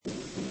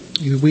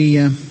We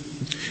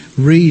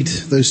read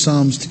those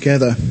Psalms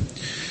together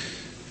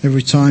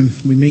every time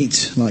we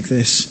meet like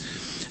this.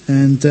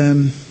 And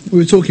we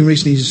were talking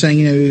recently,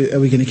 saying, are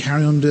we going to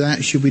carry on to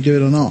that? Should we do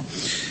it or not?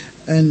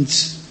 And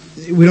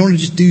we don't want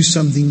to just do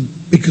something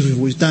because we've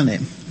always done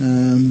it.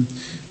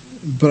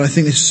 But I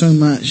think there's so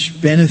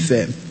much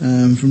benefit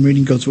from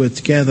reading God's Word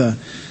together.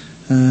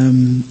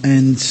 And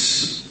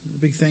a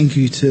big thank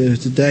you to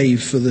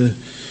Dave for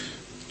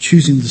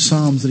choosing the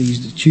Psalms that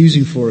he's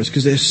choosing for us,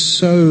 because they're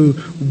so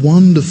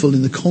wonderful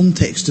in the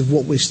context of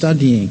what we're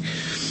studying.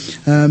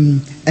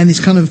 And it's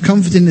kind of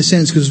comforting in a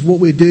sense, because what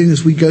we're doing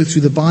as we go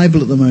through the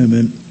Bible at the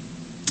moment,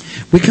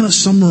 we're kind of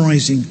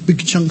summarising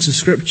big chunks of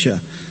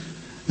Scripture.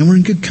 And we're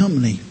in good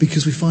company,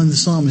 because we find the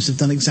psalmists have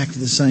done exactly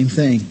the same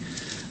thing.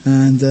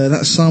 And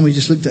that psalm we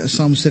just looked at,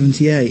 Psalm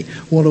 78,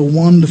 what a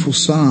wonderful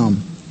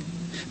psalm.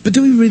 But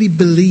do we really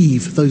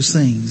believe those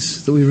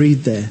things that we read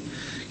there?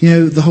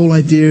 The whole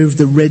idea of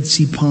the Red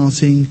Sea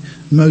parting,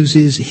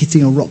 Moses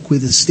hitting a rock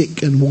with a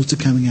stick and water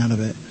coming out of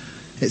it.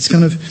 It's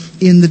kind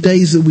of, in the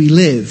days that we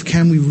live,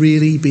 can we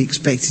really be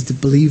expected to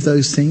believe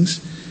those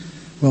things?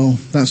 Well,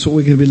 that's what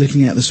we're going to be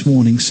looking at this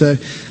morning. So,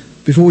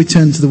 before we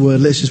turn to the Word,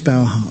 let's just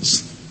bow our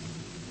hearts.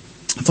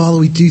 Father,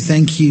 we do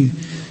thank you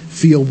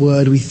for your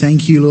Word. We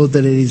thank you, Lord,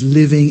 that it is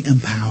living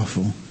and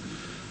powerful.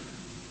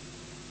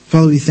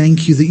 Father, we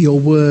thank you that your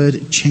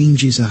Word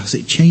changes us.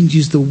 It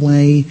changes the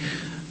way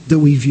that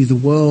we view the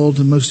world,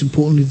 and most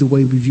importantly, the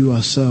way we view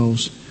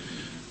ourselves.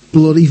 But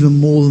Lord, even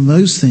more than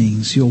those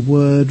things, your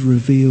Word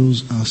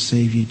reveals our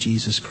Saviour,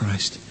 Jesus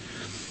Christ.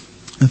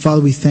 And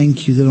Father, we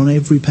thank you that on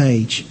every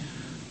page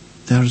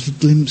there are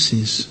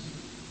glimpses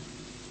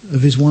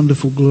of his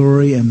wonderful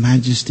glory and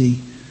majesty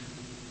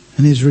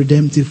and his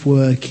redemptive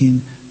work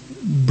in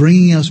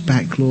bringing us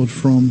back, Lord,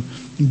 from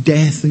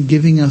death and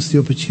giving us the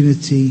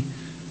opportunity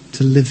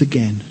to live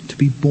again, to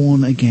be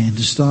born again,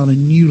 to start a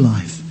new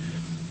life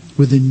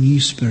with a new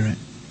spirit.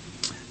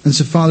 And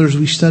so, Father, as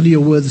we study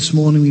your word this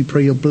morning, we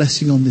pray your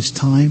blessing on this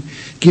time.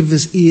 Give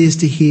us ears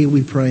to hear,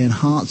 we pray, and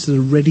hearts that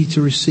are ready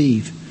to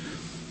receive.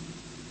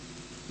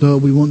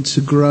 Lord, we want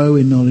to grow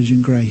in knowledge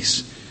and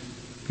grace,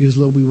 because,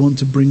 Lord, we want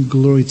to bring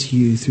glory to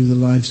you through the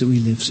lives that we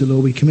live. So,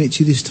 Lord, we commit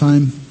to you this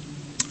time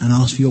and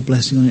ask for your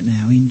blessing on it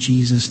now. In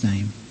Jesus'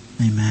 name,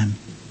 amen.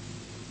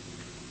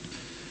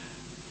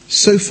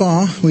 So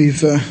far,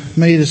 we've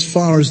made as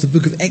far as the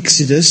book of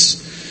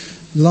Exodus.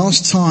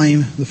 Last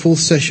time, the fourth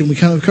session, we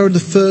kind of covered the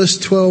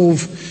first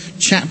 12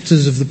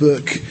 chapters of the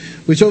book,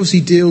 which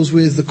obviously deals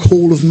with the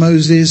call of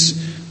Moses,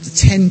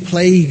 the 10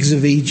 plagues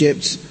of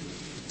Egypt,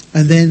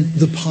 and then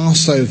the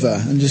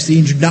Passover, and just the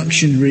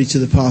introduction really to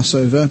the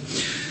Passover.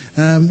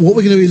 What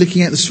we're going to be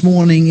looking at this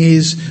morning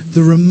is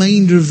the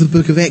remainder of the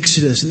book of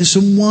Exodus. And there's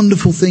some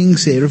wonderful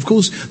things here. Of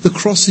course, the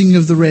crossing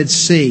of the Red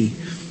Sea,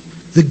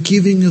 the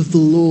giving of the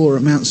law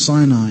at Mount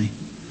Sinai,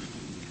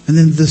 and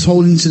then this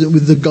whole incident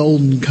with the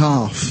golden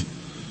calf.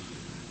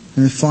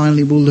 And then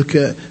finally we'll look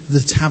at the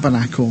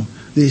tabernacle,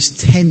 this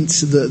tent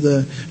that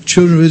the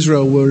children of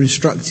Israel were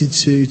instructed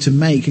to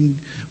make, and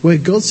where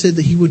God said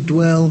that he would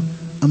dwell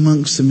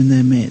amongst them in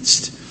their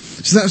midst.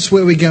 So that's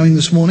where we're going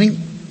this morning.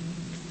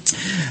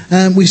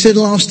 We said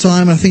last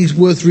time, I think it's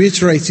worth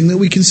reiterating, that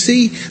we can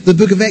see the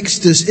book of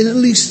Exodus in at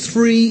least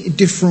 3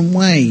 different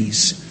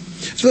ways.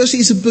 So firstly,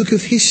 it's a book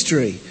of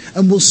history,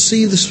 and we'll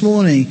see this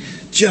morning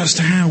just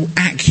how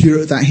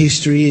accurate that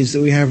history is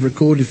that we have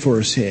recorded for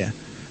us here.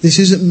 This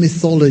isn't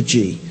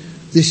mythology.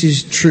 This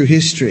is true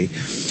history.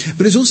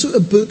 But it's also a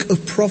book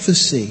of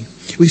prophecy.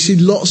 We see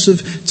lots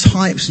of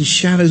types and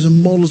shadows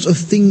and models of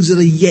things that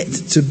are yet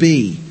to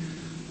be.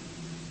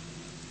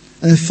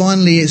 And then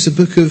finally, it's a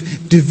book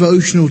of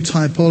devotional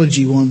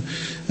typology, one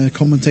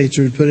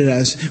commentator had put it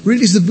as.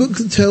 Really, it's the book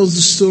that tells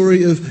the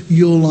story of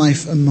your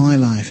life and my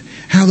life.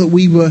 How that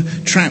we were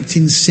trapped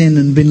in sin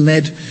and been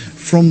led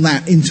from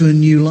that into a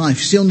new life.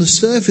 See, on the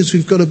surface,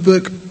 we've got a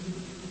book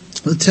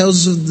that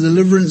tells us of the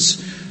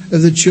deliverance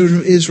of the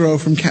children of Israel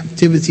from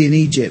captivity in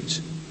Egypt,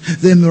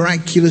 their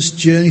miraculous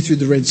journey through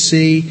the Red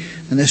Sea,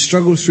 and their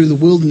struggle through the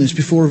wilderness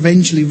before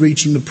eventually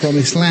reaching the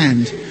promised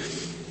land.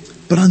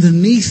 But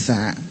underneath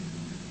that,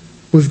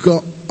 we've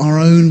got our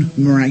own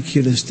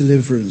miraculous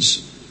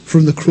deliverance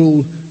from the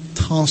cruel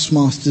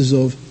taskmasters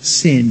of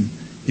sin,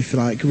 if you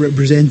like,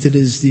 represented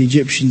as the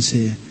Egyptians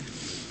here.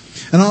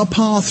 And our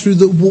path through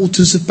the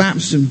waters of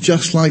baptism,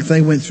 just like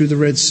they went through the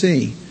Red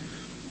Sea.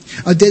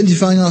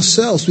 Identifying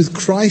ourselves with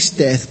Christ's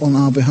death on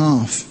our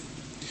behalf.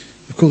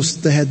 Of course,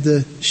 they had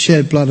the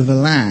shed blood of a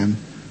lamb.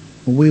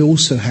 Well, we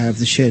also have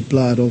the shed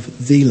blood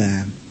of the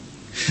Lamb.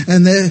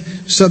 And their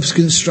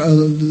subsequent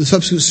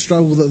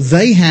struggle that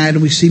they had,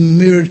 and we see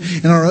mirrored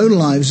in our own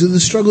lives, is the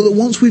struggle that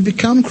once we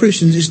become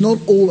Christians, it's not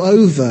all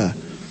over.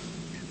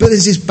 But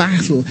there's this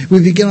battle.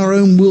 We begin our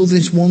own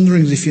wilderness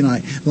wanderings, if you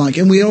like,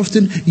 and we're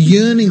often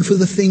yearning for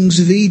the things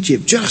of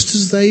Egypt, just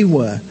as they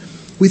were.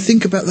 We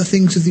think about the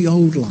things of the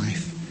old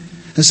life.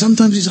 And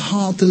sometimes it's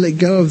hard to let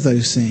go of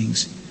those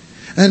things.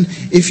 And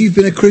if you've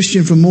been a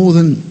Christian for more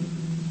than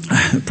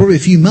probably a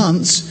few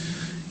months,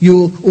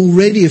 you'll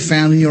already have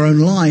found in your own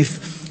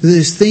life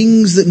there's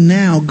things that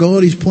now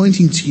God is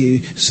pointing to you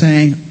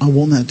saying, I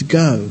want that to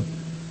go,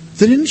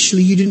 that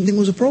initially you didn't think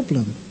was a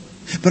problem.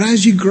 But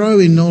as you grow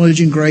in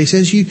knowledge and grace,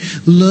 as you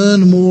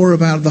learn more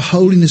about the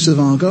holiness of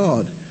our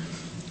God,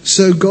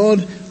 so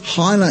God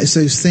highlights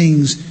those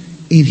things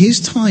in His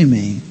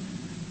timing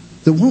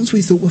that once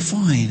we thought were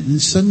fine,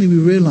 and suddenly we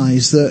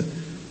realize that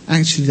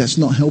actually that's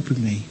not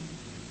helping me.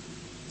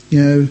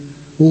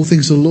 All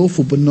things are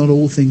lawful, but not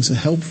all things are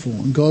helpful.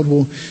 And God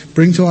will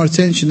bring to our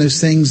attention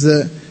those things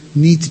that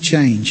need to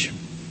change.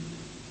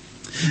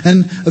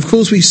 And of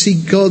course we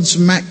see God's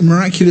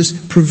miraculous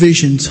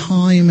provision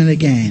time and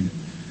again.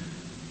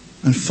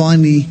 And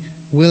finally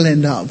we'll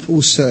end up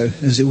also,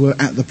 as it were,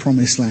 at the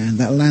promised land.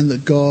 That land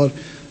that God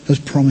has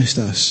promised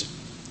us.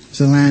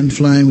 It's a land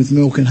flowing with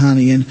milk and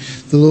honey. And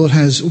the Lord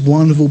has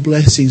wonderful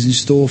blessings in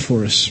store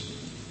for us.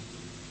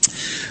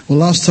 Well,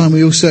 last time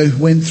we also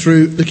went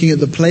through looking at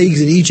the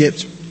plagues in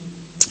Egypt.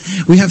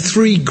 We have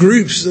 3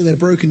 groups that they're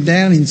broken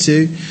down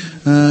into.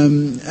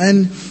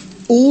 And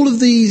all of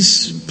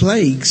these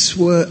plagues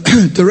were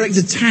direct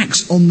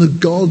attacks on the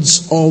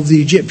gods of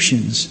the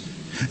Egyptians.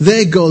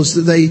 Their gods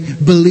that they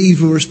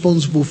believed were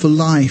responsible for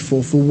life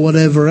or for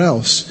whatever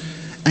else.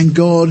 And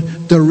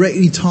God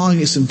directly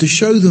targets them to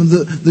show them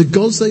that the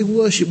gods they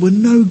worship were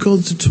no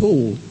gods at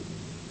all.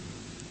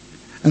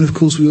 And of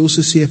course we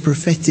also see a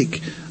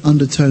prophetic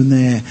undertone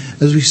there,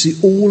 as we see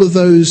all of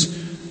those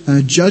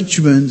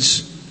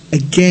judgments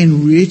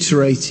again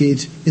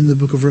reiterated in the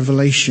book of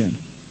Revelation.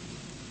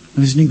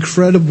 And it's an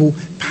incredible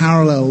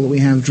parallel that we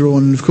have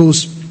drawn. And of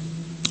course,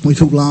 we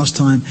talked last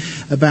time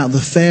about the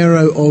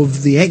Pharaoh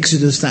of the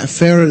Exodus, that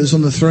Pharaoh that's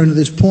on the throne at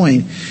this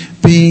point,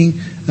 being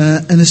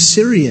an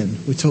Assyrian,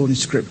 we're told in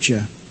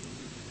Scripture.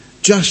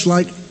 Just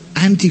like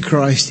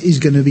Antichrist is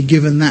going to be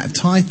given that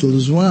title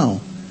as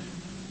well.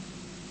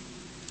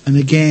 And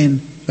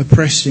again,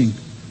 oppressing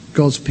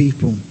God's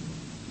people.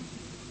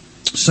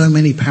 So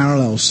many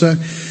parallels. So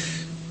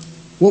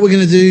what we're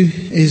going to do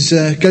is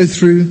go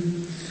through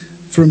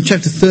from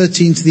chapter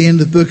 13 to the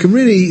end of the book, and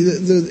really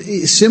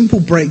the simple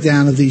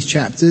breakdown of these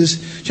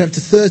chapters. Chapter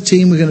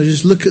 13, we're going to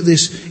just look at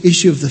this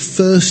issue of the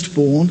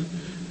firstborn.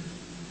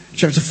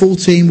 Chapter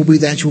 14 will be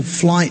the actual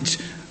flight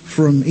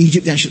from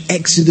Egypt, the actual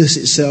Exodus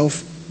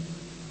itself.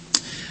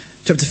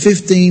 Chapter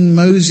 15,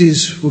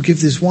 Moses will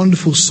give this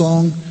wonderful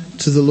song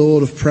to the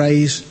Lord of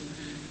praise.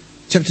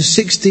 Chapter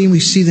 16, we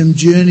see them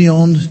journey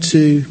on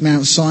to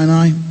Mount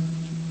Sinai.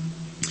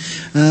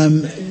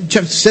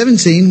 Chapter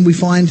 17, we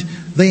find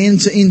they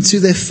enter into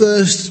their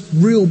first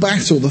real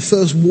battle, the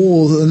first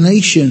war that the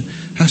nation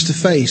has to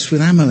face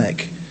with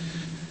Amalek.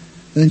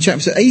 And in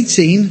chapter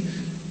 18,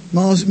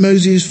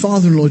 Moses'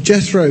 father-in-law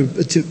Jethro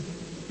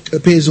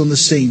appears on the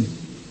scene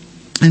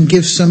and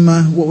gives some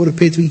what would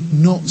appear to be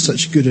not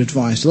such good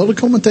advice. A lot of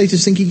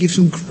commentators think he gives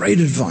some great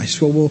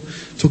advice. Well, we'll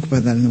talk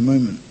about that in a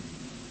moment.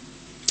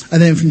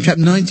 And then from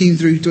chapter 19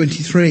 through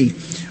 23,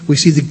 we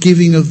see the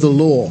giving of the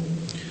law.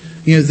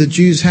 The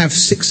Jews have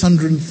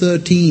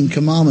 613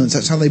 commandments.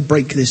 That's how they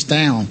break this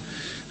down.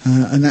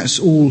 And that's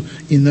all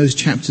in those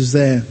chapters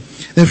there.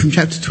 Then from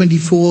chapter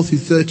 24 through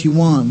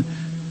 31,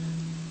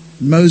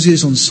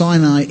 Moses on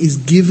Sinai is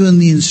given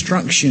the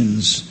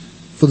instructions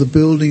for the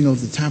building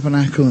of the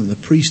tabernacle and the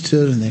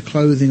priesthood and their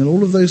clothing and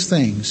all of those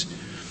things.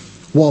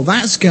 While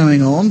that's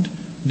going on,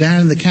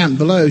 down in the camp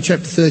below,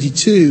 chapter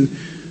 32,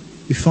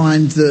 we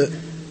find that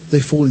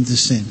they fall into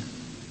sin.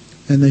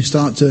 And they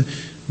start to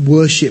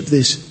worship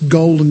this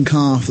golden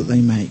calf that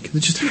they make.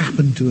 That just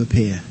happened to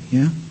appear.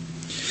 Yeah.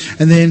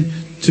 And then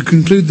to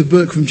conclude the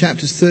book from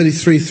chapters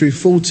 33 through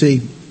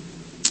 40,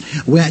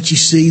 we actually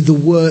see the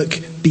work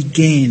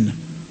begin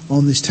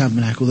on this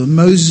tabernacle that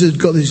Moses had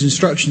got these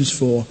instructions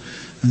for.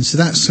 And so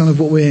that's kind of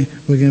what we're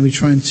going to be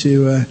trying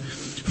to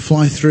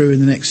fly through in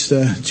the next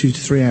 2 to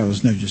 3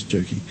 hours. No, just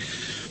joking.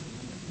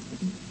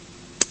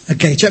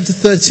 Okay, chapter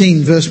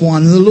 13, verse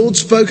 1. And the Lord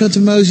spoke unto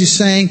Moses,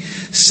 saying,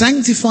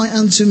 Sanctify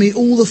unto me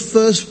all the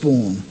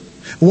firstborn,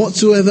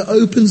 whatsoever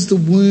opens the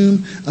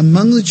womb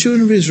among the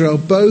children of Israel,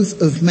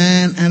 both of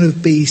man and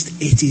of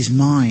beast, it is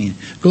mine.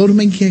 God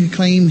making a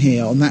claim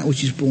here on that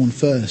which is born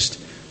first.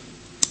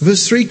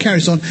 Verse 3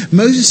 carries on.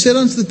 Moses said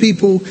unto the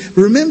people,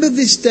 Remember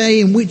this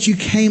day in which you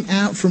came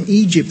out from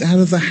Egypt, out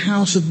of the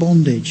house of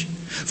bondage.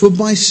 For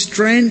by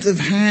strength of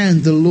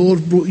hand the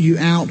Lord brought you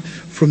out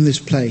from this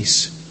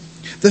place.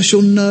 There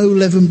shall no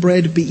leavened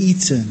bread be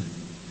eaten.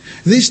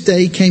 This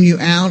day came you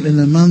out in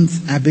the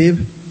month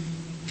Abib.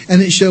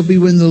 And it shall be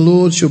when the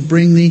Lord shall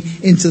bring thee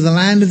into the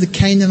land of the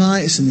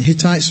Canaanites and the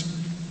Hittites,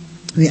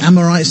 the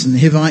Amorites and the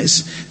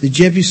Hivites, the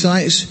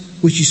Jebusites,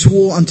 which he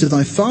swore unto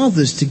thy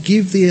fathers to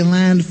give thee a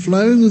land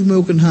flowing with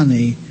milk and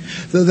honey,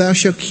 that thou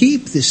shalt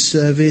keep this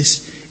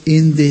service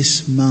in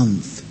this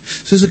month.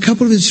 So there's a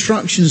couple of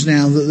instructions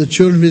now that the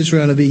children of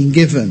Israel are being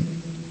given.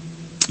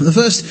 The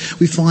first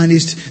we find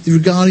is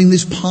regarding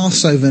this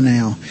Passover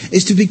now.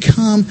 It's to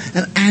become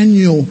an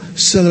annual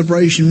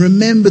celebration,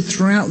 remembered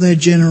throughout their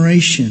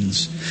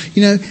generations.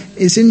 You know,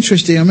 it's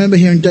interesting. I remember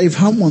hearing Dave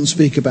Hunt once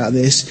speak about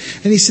this,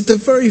 and he said the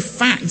very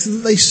fact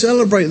that they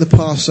celebrate the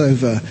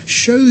Passover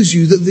shows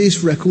you that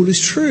this record is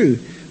true,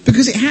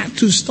 because it had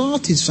to have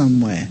started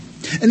somewhere.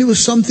 And it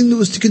was something that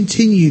was to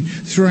continue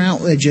throughout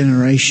their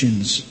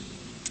generations.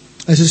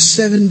 As a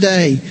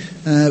 7-day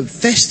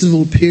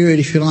festival period,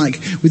 if you like,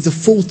 with the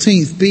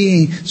 14th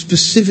being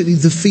specifically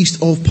the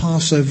feast of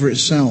Passover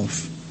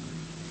itself.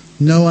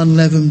 No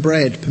unleavened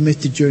bread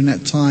permitted during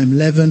that time.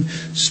 Leaven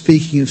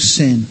speaking of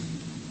sin.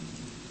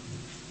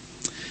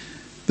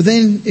 But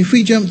then if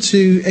we jump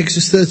to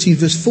Exodus 13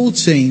 verse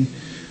 14,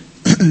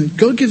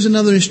 God gives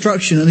another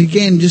instruction, and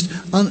again just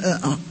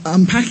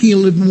unpacking a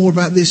little bit more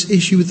about this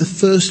issue with the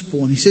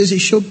firstborn. He says, "It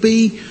shall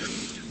be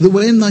that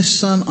when thy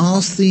son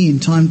asks thee in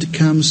time to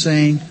come,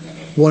 saying,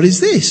 What is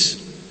this?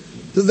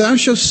 That thou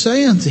shalt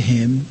say unto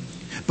him,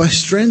 By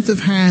strength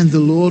of hand the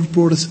Lord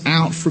brought us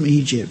out from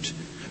Egypt,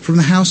 from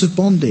the house of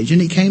bondage.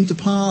 And it came to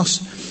pass,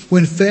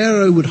 when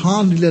Pharaoh would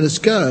hardly let us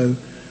go,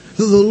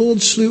 that the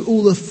Lord slew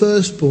all the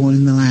firstborn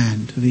in the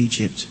land of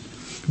Egypt,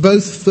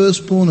 both the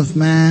firstborn of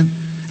man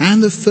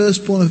and the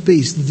firstborn of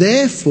beast.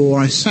 Therefore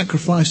I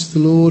sacrifice to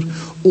the Lord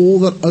all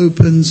that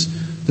opens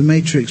the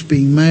matrix,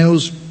 being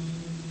males,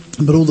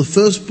 but all the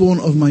firstborn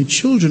of my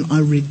children I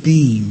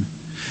redeem.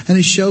 And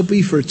it shall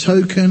be for a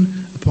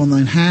token upon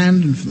thine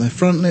hand and for thy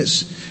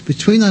frontlets,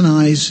 between thine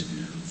eyes,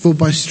 for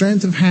by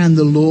strength of hand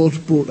the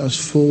Lord brought us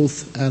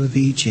forth out of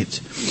Egypt."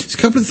 There's a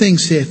couple of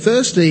things here.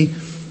 Firstly,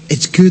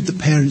 it's good that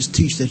parents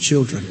teach their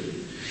children.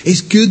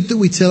 It's good that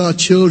we tell our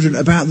children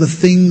about the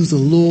things the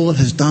Lord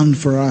has done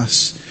for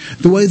us,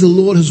 the way the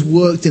Lord has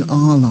worked in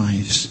our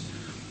lives.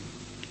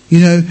 You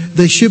know,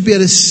 they should be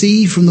able to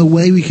see from the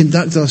way we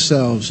conduct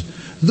ourselves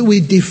that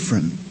we're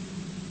different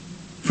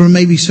from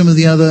maybe some of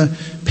the other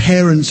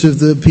parents of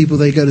the people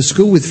they go to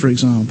school with, for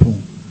example.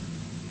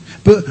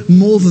 But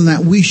more than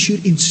that, we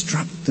should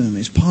instruct them.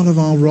 It's part of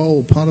our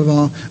role, part of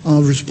our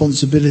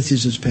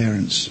responsibilities as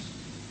parents.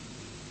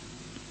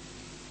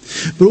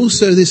 But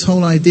also this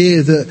whole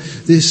idea that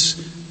this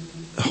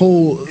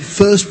whole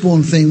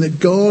firstborn thing, that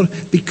God,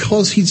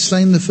 because he'd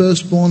slain the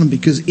firstborn and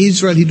because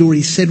Israel he'd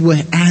already said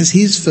were as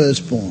his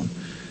firstborn,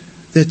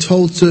 they're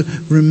told to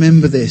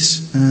remember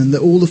this, and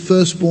that all the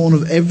firstborn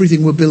of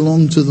everything would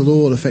belong to the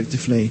Lord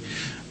effectively.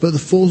 But the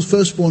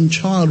firstborn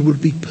child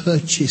would be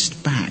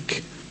purchased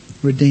back,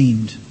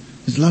 redeemed.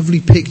 There's lovely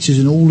pictures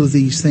in all of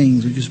these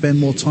things we could spend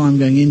more time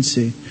going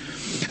into.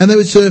 And they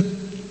were to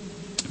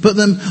put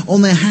them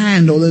on their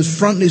hand or those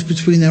frontlets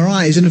between their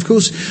eyes. And of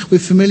course, we're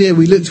familiar,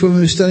 we looked when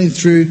we were studying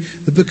through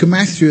the book of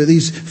Matthew at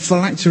these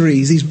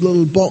phylacteries, these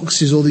little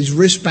boxes or these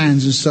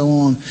wristbands and so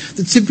on,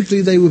 that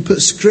typically they would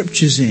put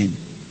scriptures in.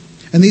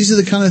 And these are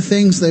the kind of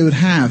things they would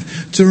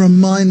have to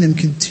remind them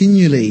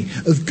continually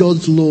of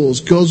God's laws,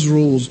 God's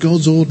rules,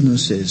 God's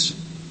ordinances.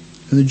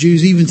 And the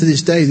Jews, even to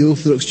this day, the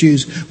Orthodox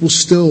Jews, will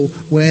still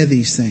wear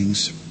these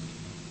things.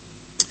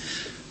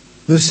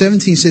 Verse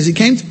 17 says, "It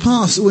came to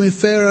pass that when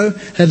Pharaoh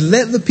had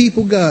let the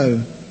people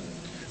go,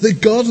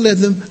 that God led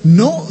them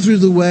not through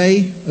the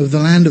way of the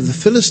land of the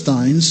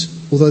Philistines,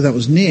 although that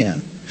was near.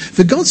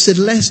 For God said,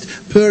 lest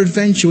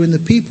peradventure when the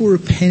people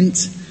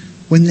repent,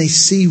 when they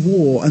see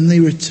war, and they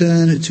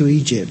return to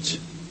Egypt.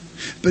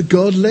 But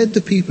God led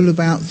the people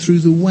about through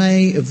the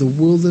way of the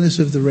wilderness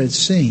of the Red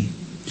Sea.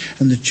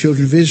 And the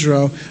children of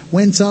Israel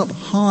went up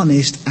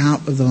harnessed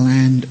out of the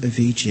land of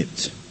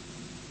Egypt."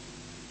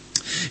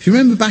 If you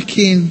remember back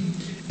in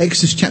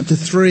Exodus chapter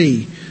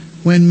 3,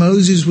 when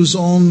Moses was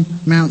on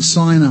Mount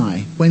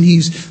Sinai, when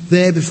he's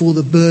there before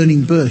the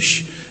burning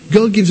bush,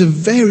 God gives a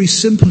very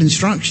simple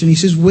instruction. He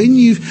says, when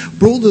you've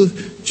brought the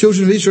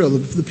children of Israel,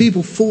 the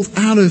people forth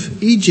out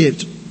of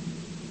Egypt,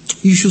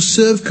 you shall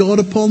serve God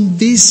upon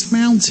this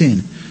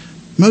mountain.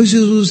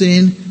 Moses was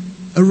in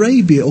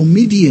Arabia or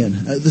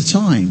Midian at the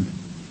time.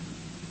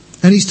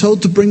 And he's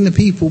told to bring the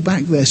people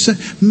back there. So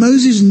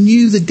Moses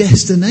knew the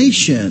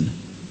destination,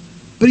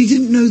 but he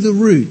didn't know the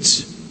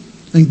route.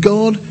 And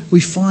God, we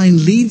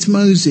find, leads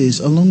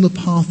Moses along the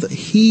path that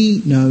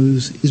he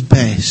knows is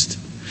best.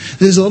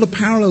 There's a lot of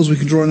parallels we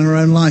can draw in our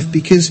own life,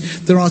 because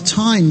there are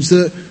times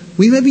that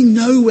we maybe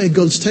know where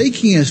God's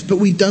taking us, but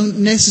we don't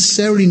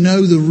necessarily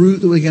know the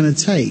route that we're going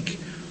to take.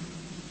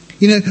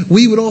 You know,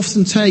 we would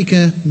often take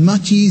a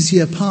much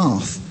easier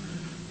path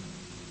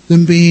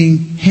than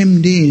being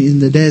hemmed in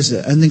the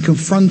desert and then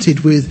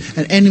confronted with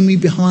an enemy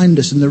behind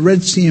us and the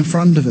Red Sea in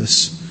front of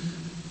us.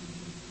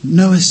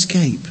 No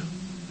escape.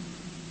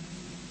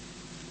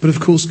 But of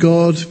course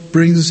God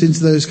brings us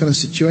into those kind of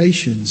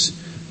situations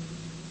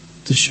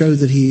to show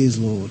that he is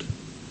Lord,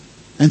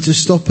 and to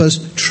stop us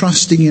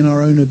trusting in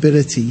our own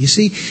ability. You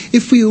see,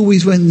 if we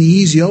always went the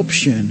easy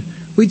option,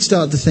 we'd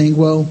start to think,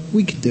 well,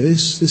 we can do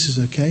this, this is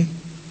okay.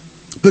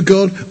 But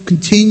God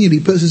continually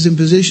puts us in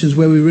positions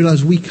where we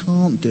realise we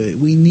can't do it.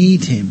 We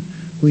need him.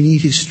 We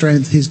need his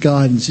strength, his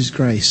guidance, his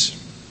grace.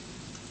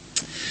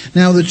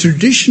 Now, the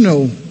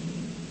traditional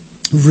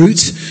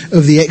route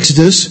of the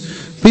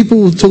Exodus. People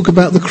will talk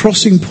about the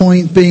crossing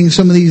point being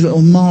some of these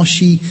little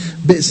marshy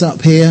bits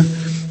up here.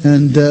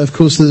 And of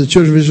course the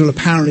children of Israel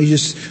apparently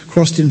just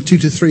crossed in 2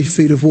 to 3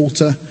 feet of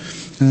water.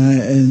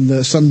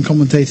 And some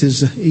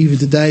commentators even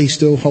today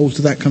still hold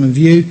to that kind of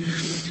view.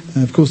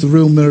 Of course the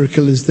real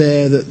miracle is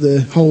there that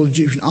the whole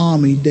Egyptian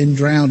army then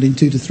drowned in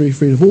 2 to 3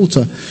 feet of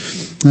water,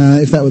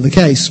 if that were the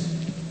case.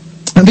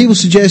 And people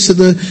suggest that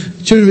the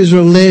children of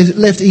Israel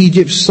left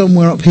Egypt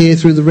somewhere up here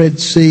through the Red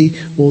Sea,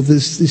 or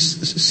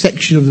this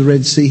section of the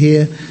Red Sea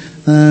here,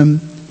 and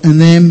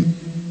then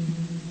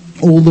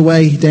all the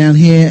way down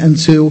here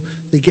until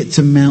they get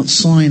to Mount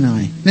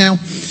Sinai. Now,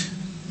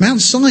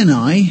 Mount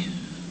Sinai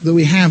that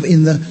we have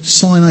in the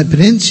Sinai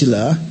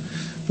Peninsula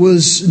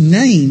was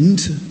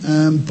named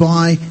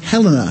by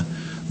Helena,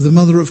 the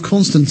mother of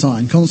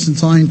Constantine.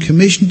 Constantine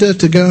commissioned her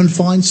to go and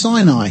find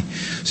Sinai.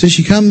 So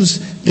she comes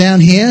down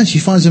here, she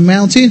finds a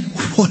mountain.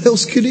 What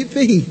else could it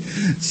be?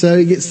 So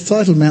it gets the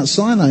title Mount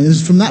Sinai. And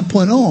from that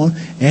point on,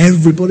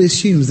 everybody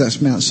assumes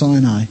that's Mount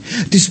Sinai.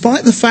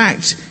 Despite the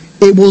fact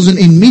it wasn't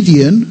in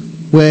Midian,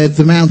 where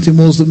the mountain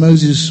was that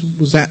Moses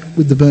was at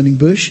with the burning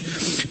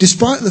bush,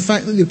 despite the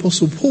fact that the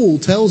Apostle Paul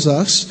tells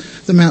us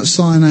that Mount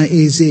Sinai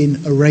is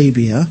in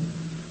Arabia,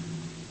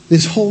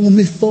 this whole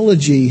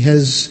mythology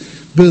has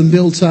been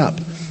built up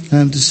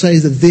to say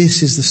that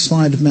this is the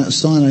side of Mount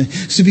Sinai.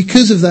 So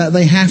because of that,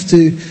 they have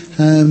to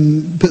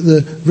put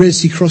the Red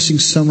Sea crossing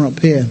somewhere up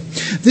here.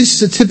 This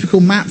is a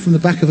typical map from the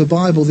back of a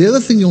Bible. The other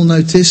thing you'll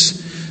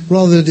notice,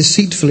 rather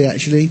deceitfully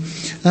actually,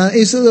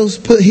 is that they'll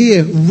put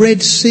here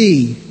Red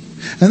Sea.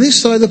 And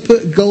this side they'll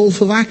put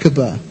Gulf of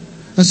Aqaba.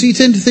 And so you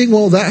tend to think,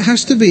 well, that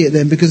has to be it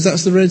then, because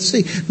that's the Red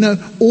Sea. No,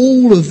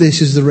 all of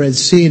this is the Red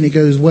Sea, and it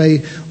goes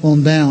way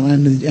on down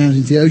and out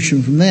into the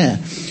ocean from there.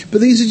 But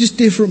these are just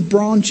different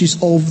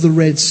branches of the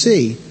Red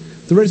Sea.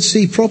 The Red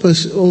Sea proper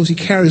obviously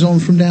carries on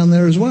from down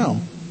there as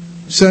well.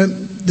 So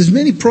there's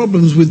many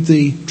problems with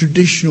the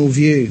traditional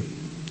view.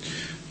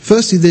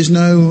 Firstly, there's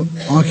no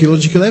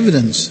archaeological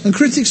evidence. And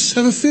critics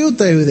have a field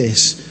day with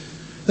this.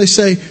 They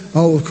say,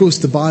 oh, of course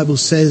the Bible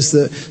says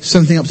that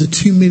something up to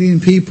 2 million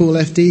people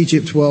left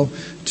Egypt. Well,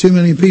 2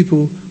 million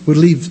people would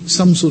leave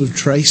some sort of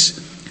trace.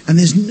 And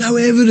there's no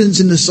evidence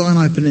in the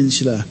Sinai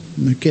Peninsula.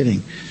 No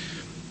kidding.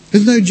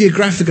 There's no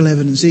geographical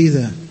evidence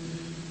either.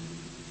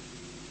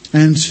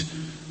 And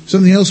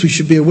something else we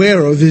should be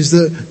aware of is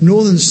that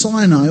northern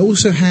Sinai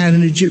also had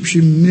an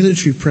Egyptian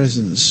military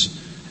presence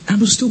and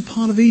was still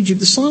part of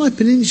Egypt. The Sinai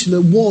Peninsula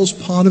was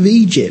part of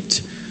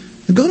Egypt.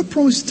 And God had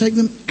promised to take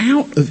them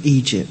out of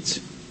Egypt.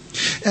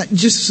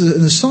 Just as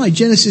an aside,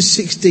 Genesis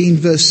 16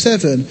 verse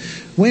 7,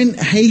 when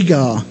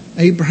Hagar,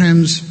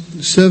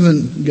 Abraham's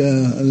servant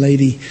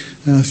lady,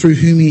 through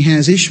whom he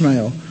has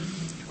Ishmael,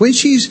 when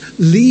she's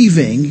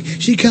leaving,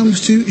 she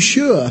comes to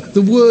Shur.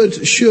 The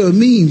word Shur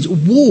means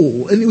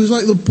wall, and it was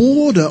like the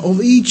border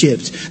of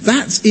Egypt.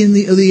 That's in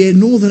the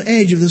northern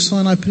edge of the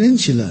Sinai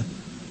Peninsula.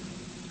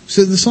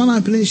 So the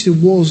Sinai Peninsula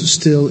was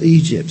still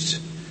Egypt.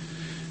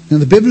 Now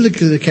the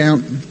biblical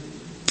account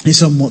is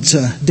somewhat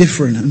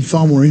different and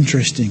far more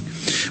interesting.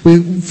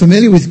 We're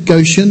familiar with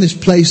Goshen, this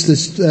place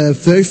that's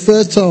very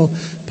fertile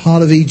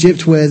part of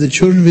Egypt where the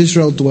children of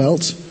Israel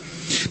dwelt.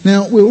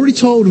 Now, we're already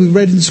told, we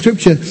read in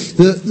Scripture,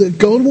 that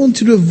God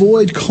wanted to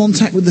avoid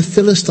contact with the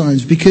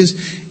Philistines because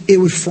it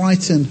would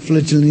frighten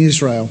fledgling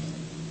Israel.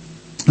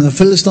 And the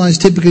Philistines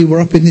typically were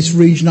up in this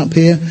region up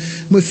here.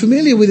 We're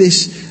familiar with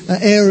this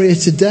area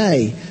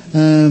today.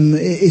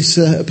 It's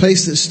a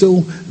place that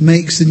still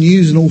makes the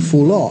news an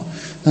awful lot.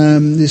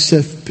 This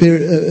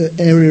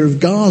area of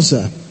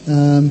Gaza.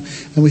 And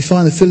we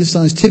find the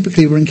Philistines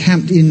typically were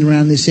encamped in and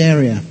around this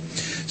area.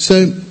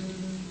 So,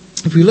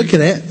 if we look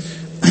at it,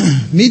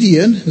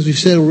 Midian, as we've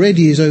said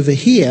already, is over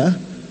here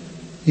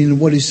in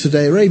what is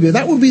today Arabia.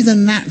 That would be the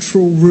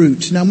natural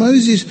route. Now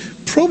Moses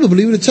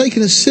probably would have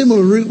taken a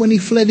similar route when he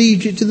fled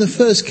Egypt in the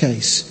first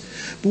case.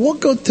 But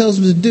what God tells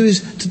him to do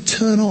is to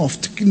turn off,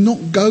 to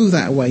not go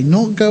that way,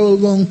 not go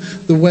along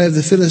the way of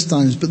the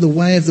Philistines, but the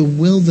way of the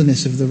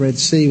wilderness of the Red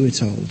Sea, we're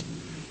told.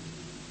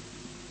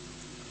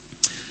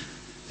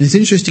 And it's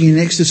interesting, in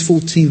Exodus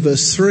 14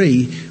 verse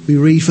 3, we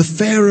read, "For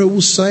Pharaoh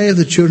will say of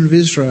the children of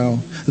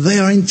Israel, they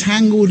are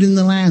entangled in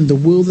the land, the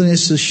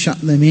wilderness has shut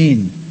them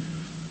in."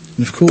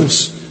 And of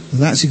course,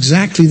 that's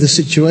exactly the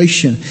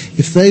situation.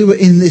 If they were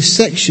in this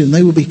section,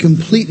 they would be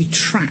completely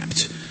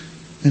trapped.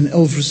 And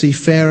obviously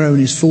Pharaoh and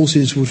his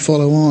forces would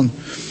follow on.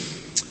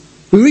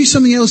 We read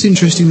something else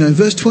interesting though. In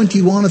verse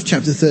 21 of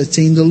chapter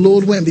 13, the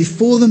Lord went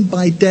before them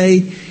by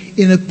day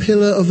in a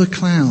pillar of a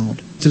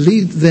cloud to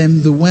lead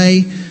them the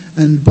way,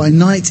 and by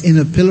night in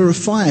a pillar of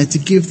fire to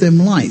give them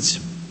light,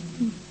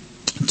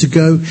 to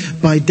go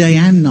by day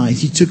and night.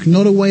 He took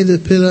not away the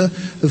pillar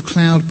of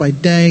cloud by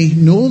day,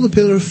 nor the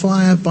pillar of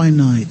fire by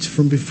night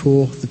from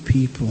before the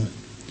people.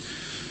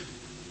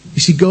 You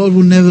see, God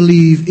will never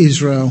leave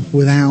Israel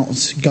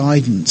without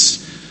guidance.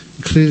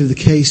 Clearly the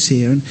case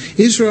here. And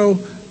Israel,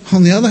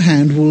 on the other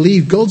hand, will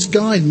leave God's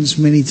guidance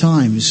many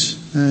times,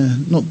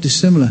 not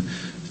dissimilar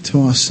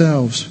to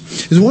ourselves.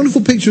 There's a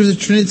wonderful picture of the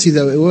Trinity,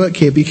 though, at work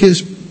here,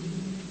 because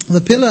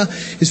The pillar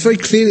is very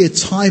clearly a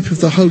type of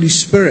the Holy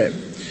Spirit.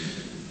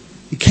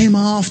 It came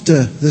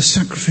after the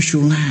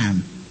sacrificial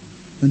lamb.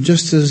 And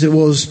just as it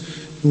was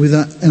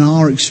in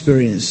our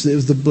experience, it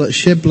was the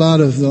shed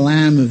blood of the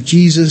Lamb of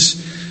Jesus,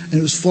 and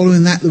it was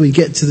following that we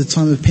get to the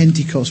time of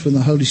Pentecost when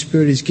the Holy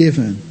Spirit is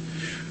given.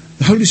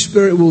 The Holy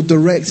Spirit will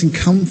direct and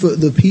comfort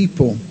the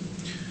people,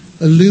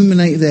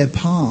 illuminate their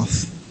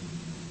path,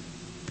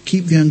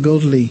 keep the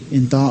ungodly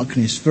in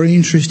darkness. Very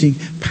interesting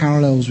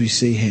parallels we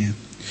see here.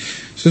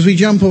 So as we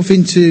jump off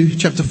into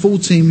chapter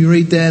 14, we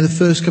read there the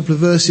first couple of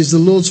verses. The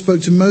Lord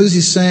spoke to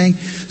Moses, saying,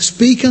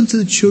 "Speak unto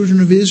the children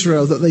of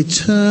Israel that they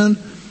turn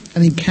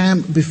and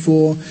encamp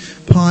before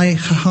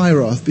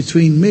Pi-hahiroth,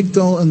 between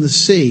Migdol and the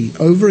sea,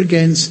 over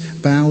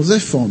against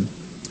Baal-zephon.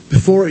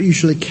 Before it you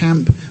shall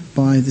encamp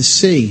by the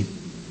sea."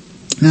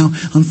 Now,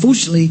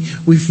 unfortunately,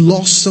 we've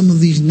lost some of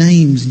these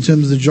names in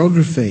terms of the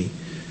geography,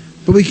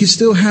 but we can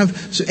still have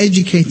some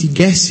educated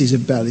guesses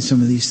about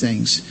some of these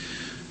things.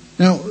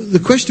 Now, the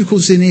question, of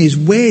course, then is,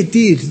 where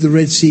did the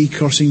Red Sea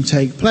crossing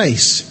take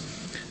place?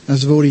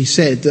 As I've already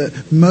said,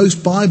 that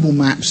most Bible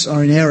maps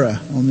are in error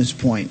on this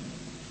point.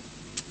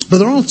 But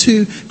there are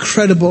two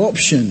credible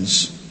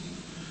options.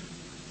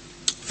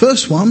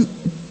 First one,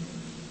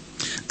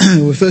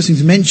 the first thing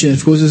to mention,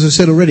 of course, as I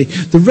said already,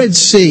 the Red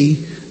Sea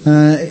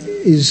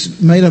is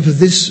made up of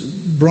this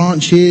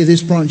branch here,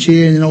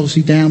 and then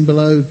obviously down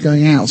below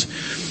going out.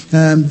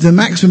 The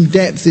maximum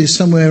depth is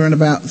somewhere around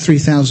about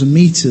 3,000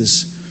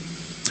 meters.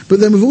 But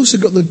then we've also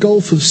got the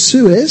Gulf of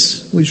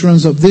Suez, which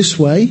runs up this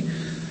way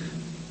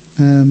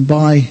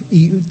by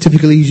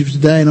typical Egypt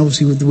today, and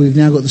obviously we've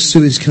now got the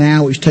Suez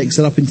Canal, which takes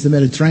it up into the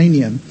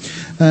Mediterranean.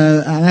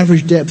 An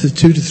average depth of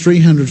 200 to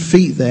 300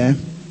 feet there.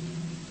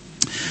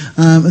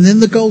 And then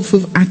the Gulf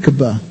of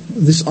Aqaba,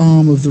 this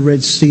arm of the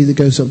Red Sea that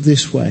goes up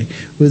this way,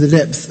 with the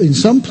depth in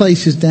some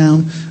places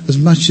down as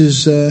much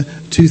as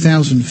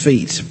 2,000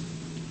 feet.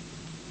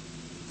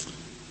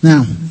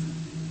 Now,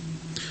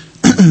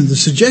 the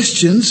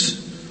suggestions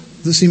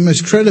that seem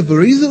most credible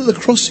are either that the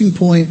crossing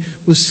point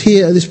was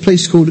here at this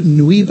place called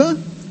Nuiba,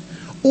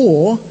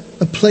 or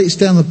a place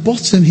down the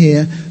bottom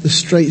here, the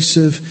Straits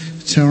of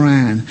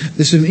Tiran.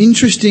 There's some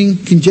interesting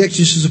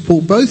conjectures to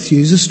support both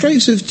views. The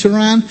Straits of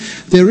Tiran,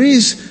 there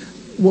is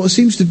what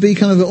seems to be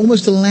kind of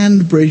almost a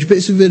land bridge,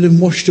 bits of it have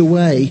washed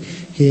away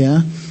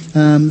here.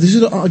 This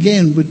is,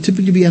 again, would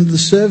typically be under the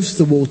surface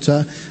of the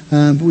water,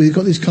 but we've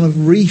got this kind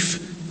of reef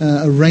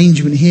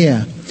arrangement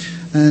here.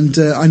 And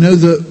I know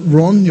that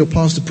Ron, your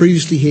pastor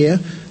previously here,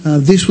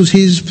 this was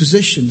his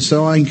position.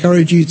 So I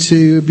encourage you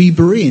to be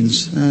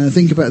Bereans.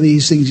 Think about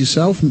these things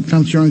yourself and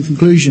come to your own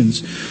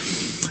conclusions.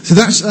 So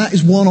that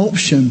is one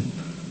option.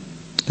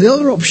 The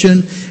other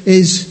option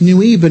is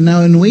Nuiba.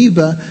 Now, in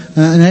Nuiba,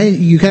 and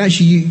you can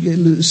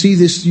actually see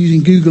this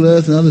using Google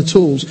Earth and other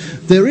tools.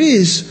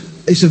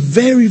 It's a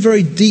very,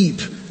 very deep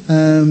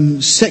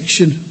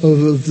section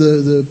of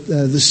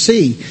the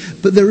sea.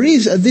 But there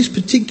is, at this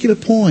particular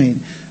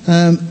point,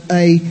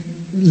 a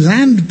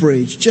land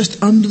bridge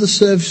just under the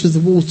surface of the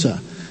water,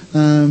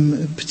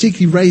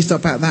 particularly raised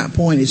up at that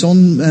point. It's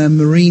on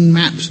marine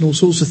maps and all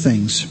sorts of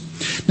things.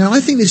 Now,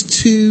 I think there's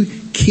two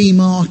key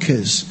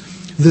markers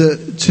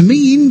that, to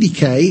me,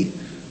 indicate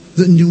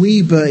that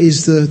Nuiba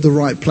is the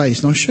right place.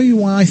 And I'll show you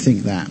why I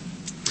think that.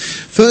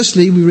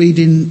 Firstly, we read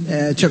in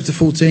chapter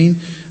 14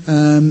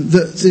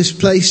 that this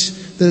place,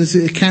 there's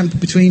a camp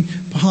between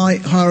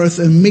Pi-hahiroth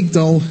and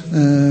Migdol,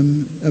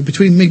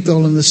 between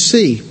Migdol and the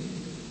sea.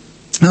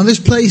 Now, this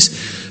place,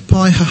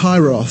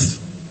 Pi-hahiroth,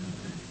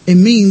 it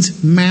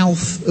means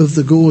mouth of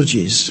the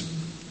gorges.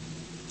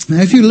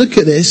 Now, if you look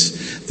at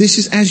this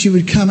is as you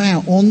would come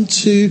out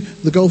onto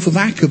the Gulf of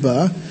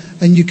Aqaba,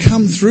 and you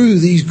come through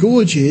these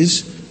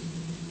gorges,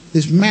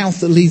 this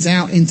mouth that leads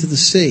out into the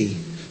sea.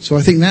 So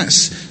I think that's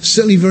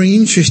certainly very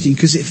interesting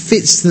because it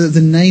fits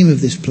the name of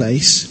this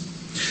place.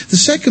 The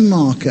second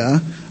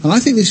marker, and I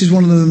think this is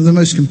one of the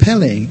most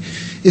compelling,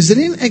 is that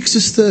in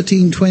Exodus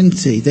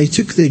 13:20, they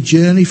took their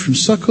journey from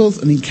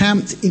Succoth and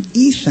encamped in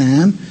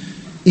Etham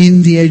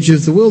in the edge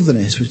of the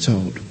wilderness, we're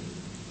told.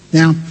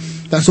 Now,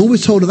 that's all we're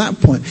told at that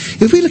point.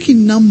 If we look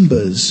in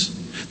Numbers,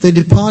 they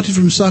departed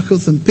from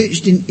Succoth and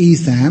pitched in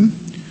Etham,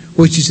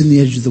 which is in the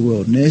edge of the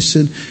wilderness,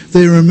 and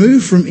they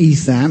removed from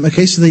Etham.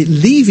 Okay, so they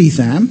leave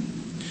Etham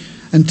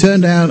and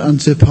turned out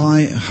unto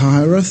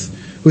Pi-hahiroth,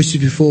 which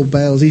is before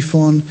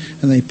Baal-zephon,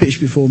 and they pitched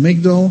before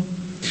Migdol.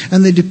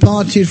 And they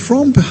departed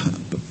from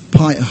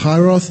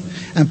Pi-hahiroth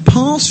and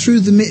passed through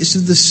the midst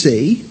of the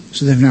sea.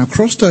 So they've now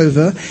crossed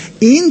over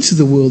into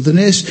the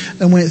wilderness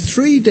and went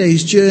 3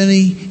 days'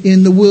 journey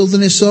in the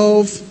wilderness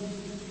of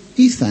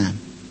Etham,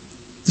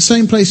 the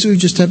same place that we've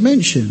just had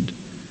mentioned,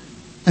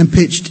 and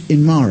pitched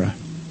in Marah.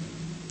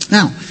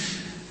 Now,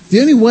 the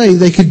only way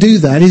they could do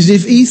that is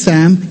if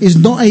Etham is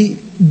not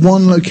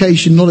one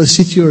location, not a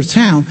city or a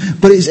town,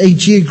 but it's a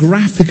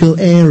geographical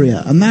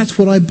area. And that's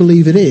what I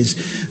believe it is.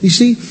 You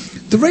see,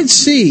 the Red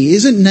Sea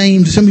isn't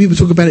named, some people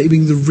talk about it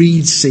being the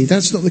Reed Sea.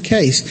 That's not the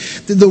case.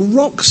 The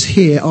rocks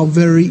here are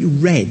very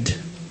red.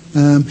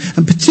 And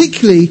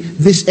particularly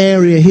this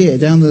area here,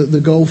 down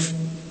the Gulf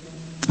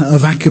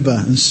of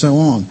Aqaba and so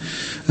on.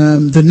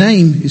 The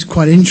name is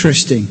quite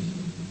interesting.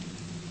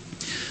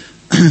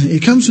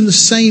 It comes from the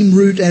same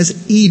root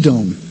as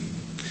Edom,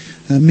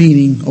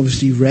 meaning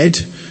obviously red,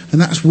 and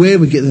that's where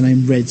we get the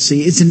name Red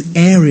Sea. It's an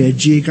area,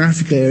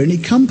 geographic area, and it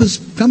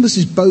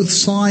encompasses both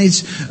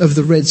sides of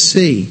the Red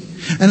Sea.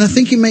 And I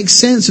think it makes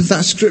sense of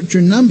that scripture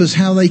in Numbers,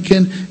 how they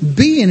can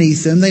be in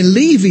Etham, they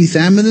leave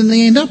Etham, and then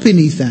they end up in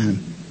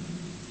Etham.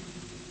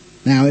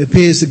 Now it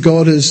appears that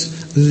God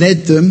has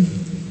led them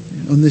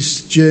on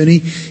this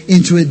journey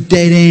into a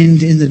dead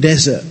end in the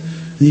desert.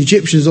 And the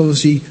Egyptians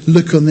obviously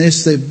look on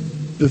this,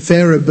 the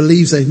Pharaoh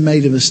believes they've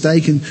made a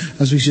mistake, and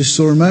as we just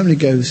saw a moment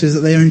ago, it says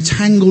that they are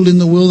entangled in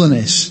the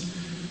wilderness.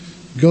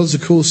 God's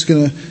of course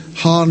going to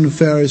harden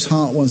Pharaoh's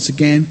heart once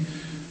again,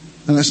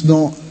 and that's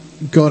not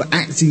God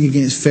acting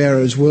against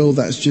Pharaoh's will,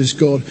 that's just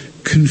God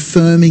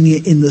confirming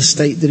it in the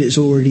state that it's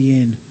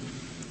already in,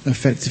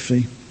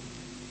 effectively.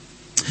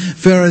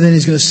 Pharaoh then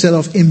is going to set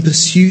off in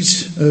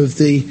pursuit of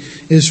the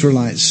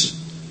Israelites.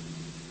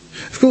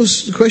 Of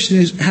course, the question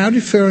is, how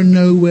did Pharaoh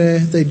know where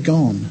they'd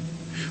gone?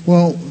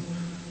 Well,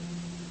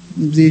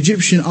 the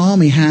Egyptian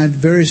army had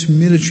various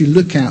military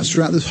lookouts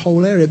throughout this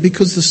whole area,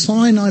 because the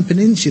Sinai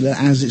Peninsula,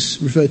 as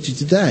it's referred to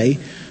today,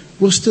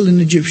 was still in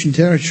Egyptian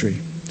territory.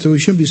 So we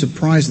shouldn't be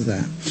surprised at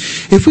that.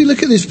 If we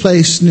look at this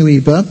place,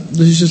 Nueba, this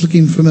is just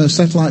looking from a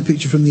satellite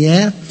picture from the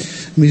air,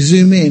 and we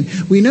zoom in,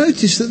 we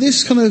notice that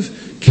this kind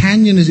of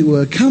canyon, as it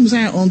were, comes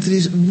out onto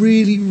this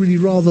really, really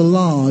rather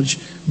large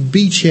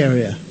beach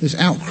area, this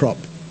outcrop.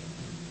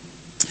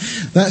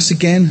 That's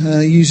again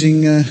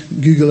using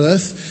Google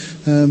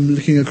Earth,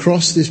 looking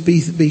across this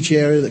beach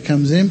area that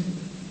comes in,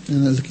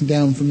 and looking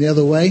down from the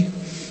other way.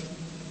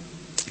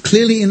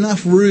 Clearly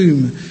enough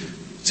room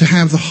to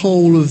have the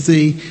whole of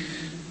the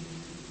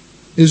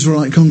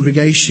Israelite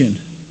congregation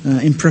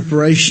in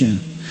preparation.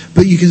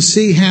 But you can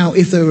see how,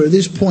 if they were at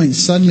this point,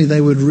 suddenly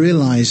they would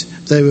realize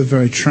they were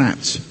very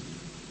trapped.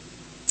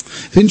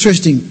 It's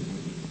interesting.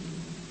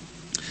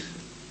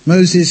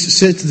 Moses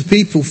said to the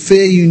people,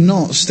 "Fear you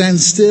not, stand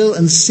still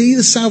and see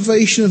the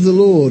salvation of the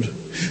Lord,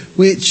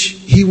 which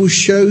he will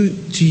show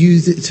to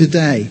you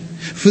today.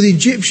 For the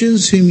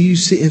Egyptians whom you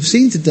have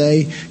seen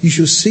today, you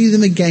shall see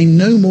them again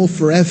no more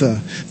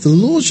forever. The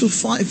Lord shall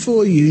fight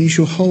for you, and you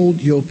shall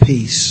hold your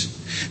peace."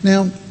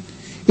 Now,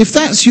 if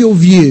that's your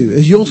view,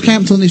 as you're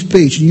camped on this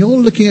beach and you're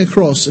looking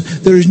across,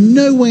 there is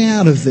no way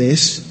out of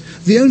this.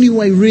 The only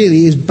way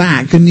really is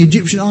back, and the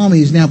Egyptian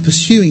army is now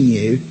pursuing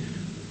you.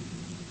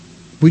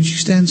 Would you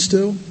stand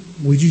still?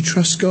 Would you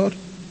trust God?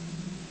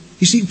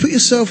 You see, put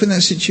yourself in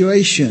that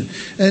situation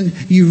and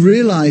you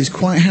realize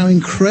quite how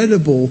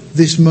incredible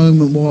this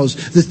moment was.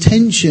 The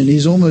tension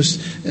is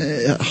almost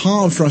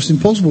hard for us,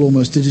 impossible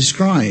almost to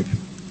describe.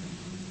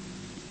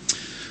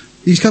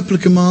 These couple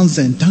of commands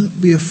then,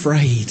 don't be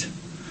afraid.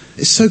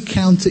 It's so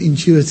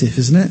counterintuitive,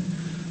 isn't it?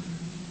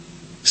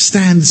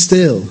 Stand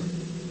still.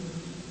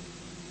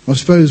 I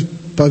suppose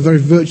by very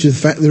virtue of the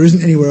fact there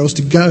isn't anywhere else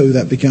to go,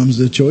 that becomes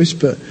the choice.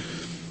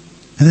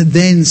 And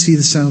then see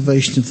the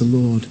salvation of the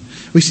Lord.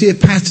 We see a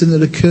pattern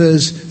that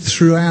occurs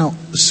throughout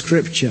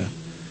Scripture.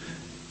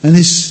 And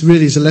this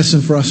really is a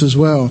lesson for us as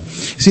well.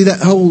 See, that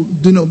whole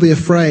do not be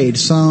afraid.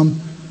 Psalm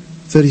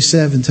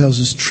 37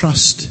 tells us,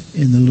 trust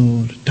in the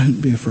Lord.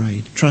 Don't be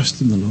afraid.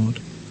 Trust in the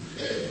Lord.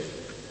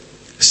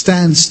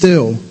 Stand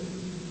still.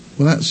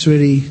 Well, that's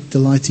really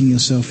delighting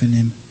yourself in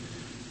Him.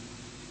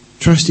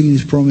 Trusting in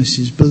His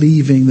promises.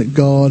 Believing that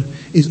God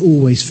is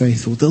always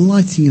faithful.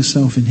 Delighting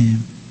yourself in Him.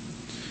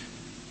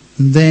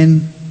 And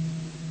then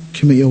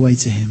commit your way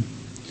to Him.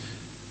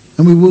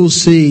 And we will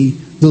see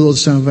the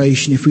Lord's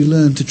salvation if we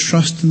learn to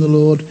trust in the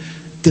Lord,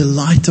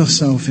 delight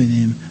ourselves in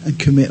Him, and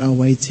commit our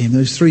way to Him.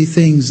 Those three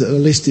things that are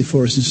listed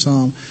for us in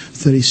Psalm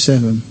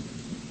 37.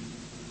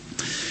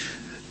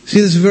 See,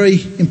 there's a very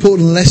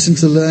important lesson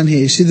to learn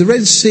here. See, the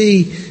Red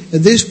Sea,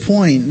 at this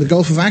point, the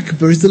Gulf of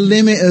Aqaba, is the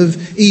limit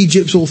of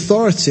Egypt's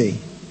authority.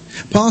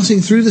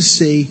 Passing through the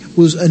sea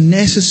was a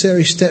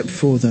necessary step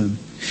for them.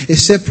 It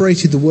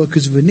separated the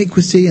workers of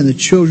iniquity and the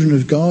children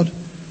of God.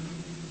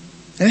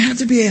 And it had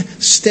to be a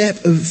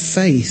step of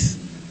faith.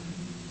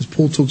 As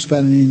Paul talks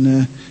about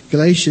in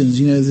Galatians,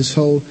 this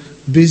whole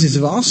business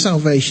of our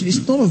salvation,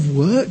 it's not of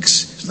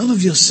works, it's not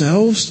of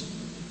yourselves.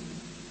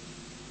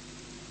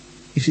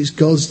 It is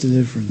God's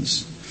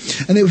deliverance.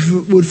 And it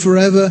would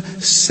forever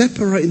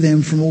separate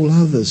them from all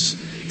others.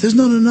 There's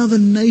not another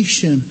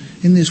nation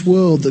in this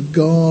world that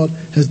God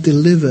has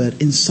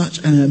delivered in such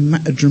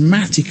a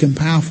dramatic and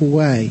powerful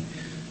way.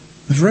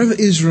 And forever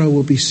Israel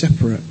will be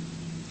separate,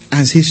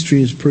 as history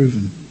has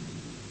proven.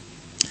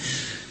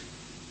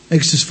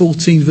 Exodus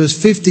 14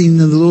 verse 15,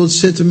 and the Lord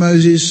said to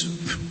Moses,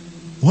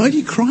 why do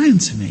you cry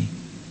unto me?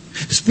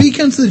 Speak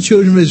unto the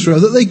children of Israel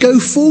that they go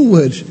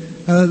forward.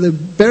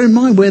 Bear in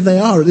mind where they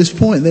are at this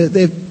point.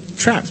 They're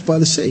trapped by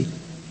the sea.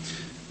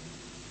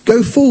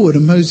 Go forward.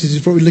 And Moses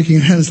is probably looking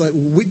around and is like,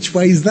 well, which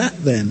way is that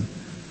then?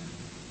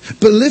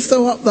 But lift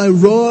thou up thy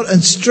rod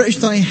and stretch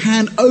thy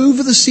hand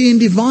over the sea and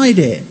divide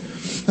it.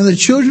 And the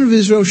children of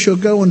Israel shall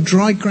go on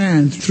dry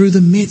ground through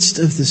the midst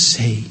of the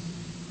sea.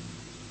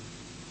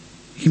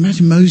 You can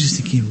imagine Moses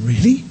thinking,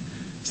 really?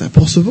 Is that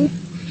possible?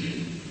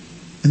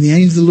 And the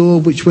angel of the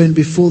Lord, which went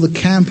before the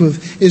camp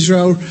of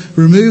Israel,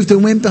 removed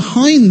and went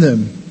behind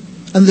them.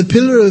 And the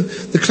pillar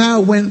of the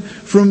cloud went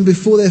from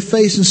before their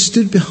face and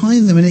stood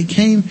behind them. And it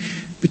came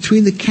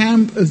between the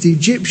camp of the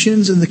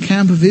Egyptians and the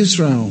camp of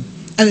Israel.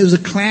 And it was a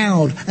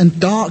cloud and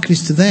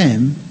darkness to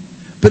them,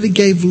 but it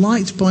gave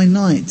light by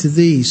night to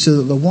these, so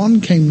that the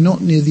one came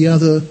not near the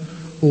other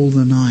all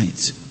the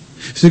night.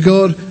 So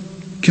God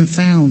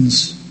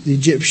confounds the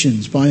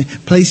Egyptians by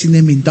placing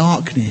them in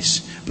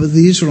darkness, but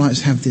the Israelites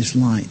have this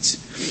light.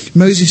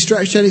 Moses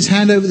stretched out his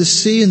hand over the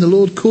sea, and the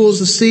Lord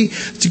caused the sea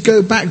to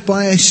go back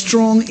by a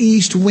strong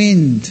east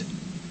wind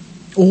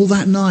all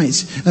that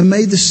night, and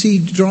made the sea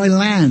dry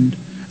land,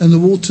 and the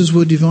waters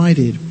were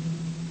divided.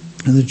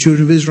 And the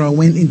children of Israel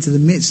went into the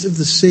midst of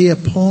the sea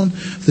upon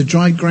the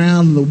dry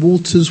ground, and the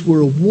waters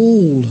were a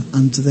wall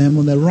unto them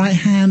on their right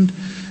hand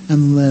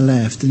and on their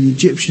left. And the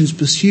Egyptians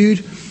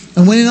pursued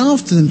and went in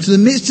after them to the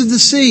midst of the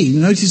sea.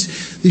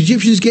 Notice the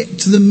Egyptians get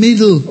to the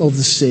middle of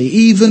the sea,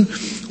 even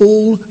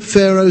all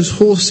Pharaoh's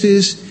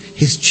horses,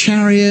 his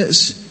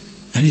chariots,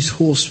 and his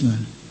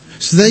horsemen.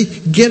 So they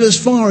get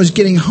as far as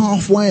getting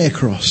halfway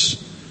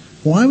across.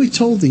 Why are we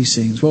told these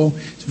things? Well,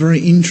 it's very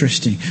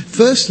interesting.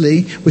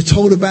 Firstly, we're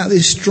told about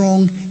this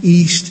strong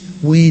east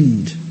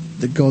wind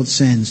that God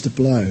sends to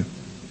blow.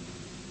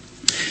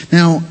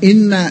 Now,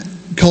 in that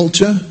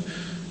culture,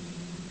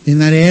 in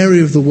that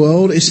area of the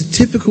world, it's a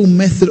typical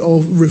method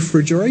of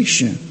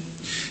refrigeration.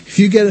 If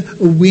you get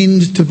a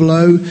wind to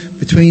blow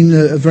between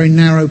a very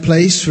narrow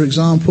place, for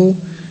example,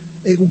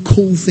 it will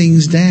cool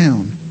things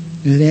down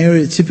in an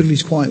area that typically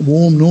is quite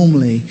warm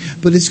normally,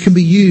 but this can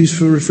be used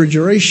for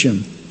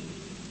refrigeration.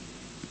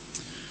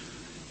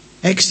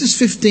 Exodus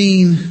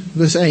 15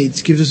 verse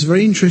 8 gives us a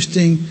very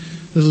interesting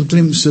little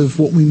glimpse of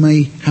what we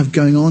may have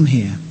going on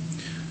here.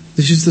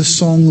 This is the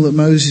song that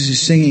Moses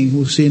is singing,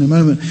 we'll see in a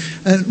moment.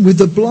 And with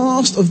the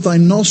blast of thy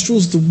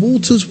nostrils the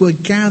waters were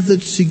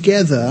gathered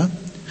together,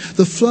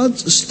 the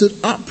floods stood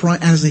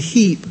upright as a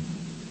heap,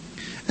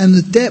 and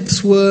the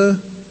depths were,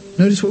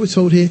 notice what we're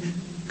told here,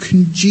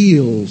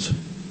 congealed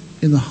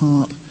in the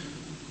heart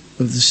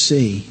of the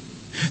sea.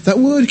 That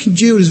word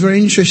congealed is very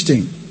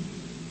interesting.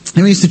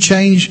 It means to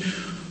change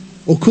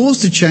or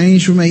cause to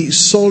change from a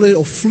solid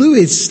or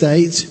fluid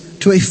state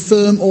to a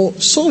firm or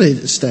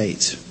solid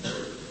state.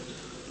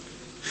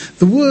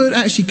 The word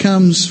actually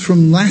comes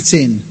from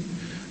Latin.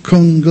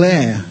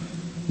 Congelare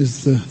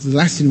is the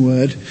Latin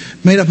word,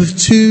 made up of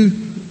two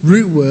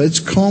root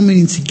words, con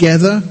meaning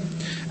together,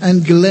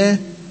 and gelare,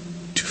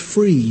 to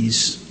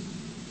freeze.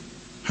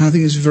 I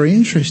think it's very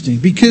interesting,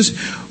 because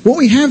what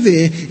we have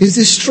here is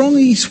this strong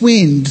east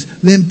wind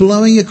then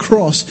blowing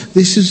across.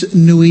 This is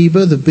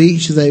Nueba, the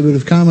beach. They would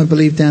have come, I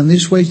believe, down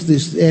this way to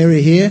this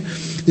area here.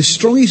 This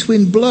strong east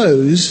wind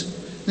blows.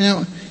 Now,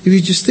 if you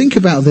just think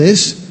about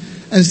this,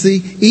 as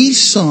the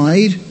east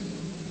side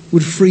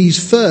would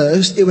freeze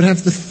first, it would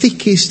have the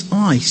thickest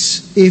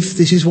ice, if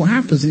this is what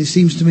happens, and it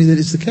seems to me that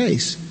it's the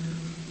case.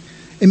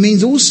 It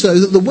means also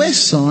that the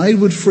west side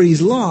would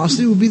freeze last,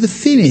 and it would be the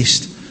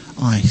thinnest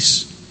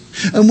ice.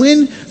 And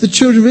when the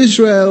children of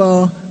Israel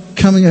are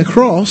coming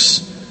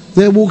across,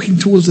 they're walking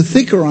towards the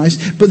thicker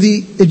ice, but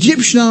the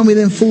Egyptian army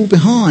then fall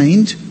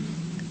behind,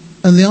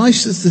 and the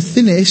ice that's the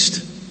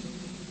thinnest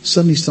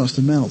suddenly starts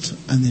to melt,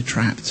 and they're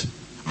trapped.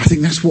 I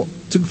think that's what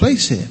took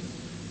place here.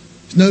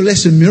 It's no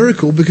less a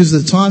miracle because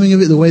of the timing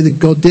of it, the way that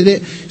God did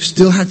it.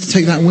 Still had to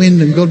take that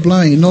wind and God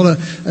blowing, and not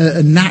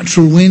a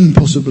natural wind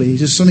possibly,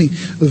 just something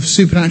of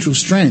supernatural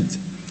strength.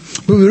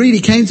 But we read,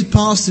 it came to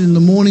pass that in the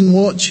morning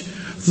watch,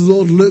 the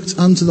Lord looked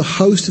unto the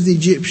host of the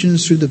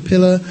Egyptians through the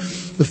pillar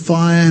of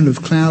fire and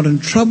of cloud,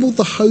 and troubled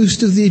the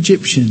host of the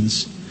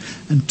Egyptians,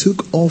 and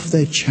took off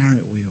their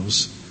chariot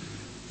wheels.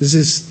 This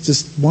is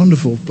just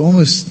wonderful,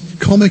 almost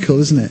comical,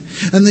 isn't it?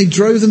 And they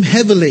drove them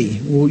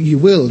heavily, or you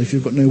will if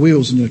you've got no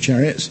wheels in your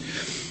chariots.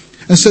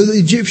 And so the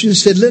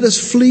Egyptians said, let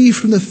us flee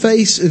from the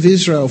face of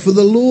Israel, for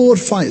the Lord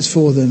fights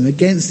for them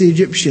against the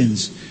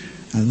Egyptians.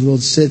 And the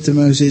Lord said to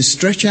Moses,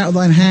 stretch out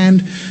thine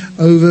hand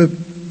over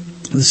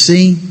the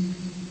sea,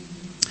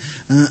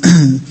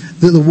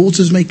 that the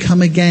waters may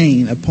come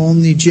again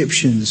upon the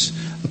Egyptians,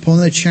 upon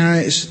their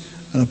chariots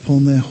and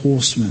upon their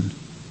horsemen.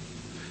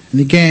 And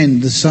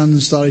again, the sun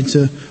started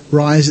to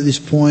rise at this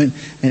point,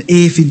 and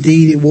if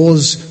indeed it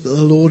was that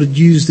the Lord had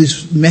used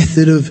this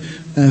method of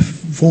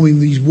forming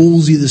these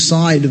walls either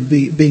side of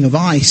being of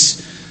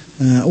ice,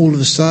 all of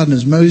a sudden,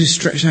 as Moses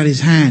stretched out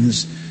his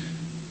hands,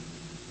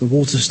 the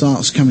water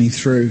starts coming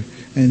through,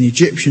 and the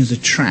Egyptians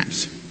are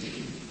trapped.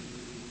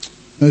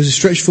 Moses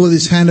stretched forth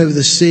his hand over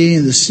the sea,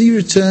 and the sea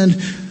returned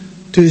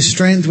to his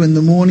strength when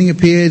the morning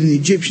appeared, and the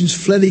Egyptians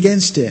fled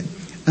against it.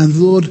 And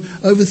the Lord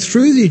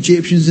overthrew the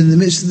Egyptians in the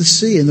midst of the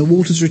sea, and the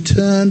waters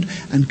returned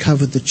and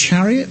covered the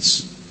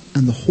chariots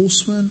and the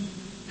horsemen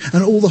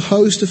and all the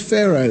host of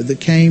Pharaoh that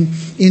came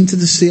into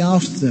the sea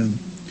after them.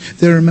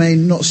 There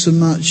remained not so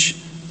much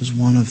as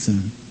one of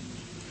them.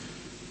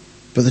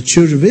 But the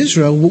children of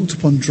Israel walked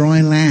upon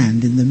dry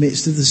land in the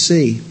midst of the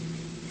sea.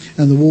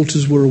 and the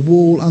waters were a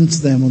wall unto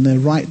them on their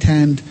right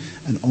hand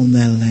and on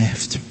their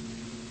left.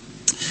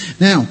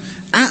 Now,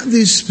 at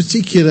this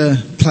particular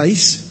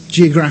place,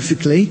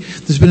 geographically,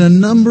 there's been a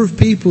number of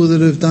people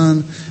that have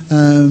done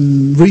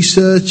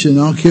research and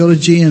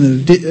archaeology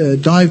and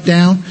have dived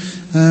down.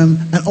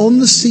 And on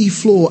the sea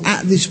floor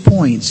at this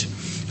point,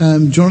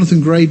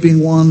 Jonathan Gray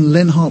being one,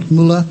 Leonhard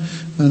Muller,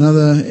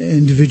 another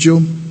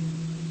individual,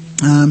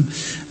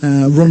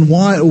 Ron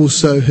Wyatt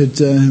also had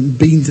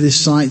been to this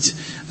site,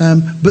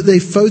 but they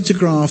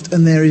photographed,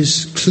 and there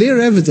is clear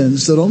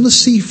evidence that on the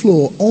sea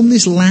floor, on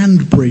this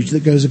land bridge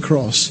that goes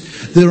across,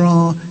 there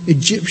are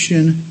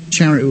Egyptian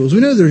chariot wheels.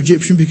 We know they're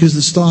Egyptian because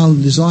the style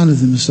and design of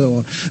them and so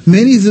on.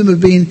 Many of them have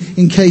been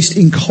encased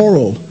in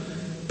coral,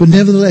 but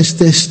nevertheless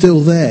they're still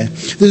there.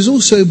 There's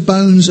also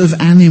bones of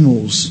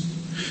animals.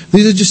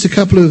 These are just a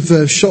couple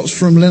of shots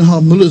from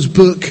Leonhard Muller's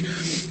book,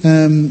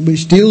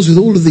 which deals with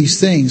all of these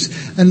things.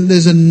 And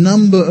there's a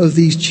number of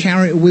these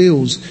chariot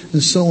wheels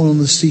and so on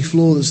the sea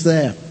floor that's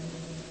there.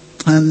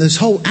 And there's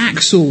whole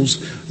axles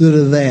that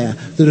are there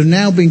that have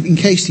now been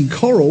encased in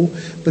coral,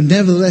 but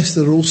nevertheless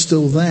they're all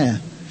still there.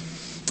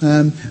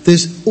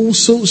 There's all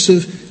sorts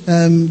of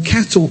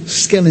cattle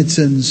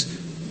skeletons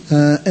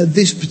at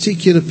this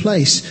particular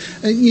place.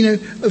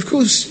 And, of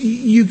course,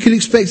 you can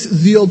expect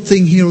the odd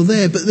thing here or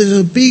there, but there's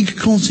a big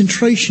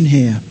concentration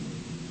here.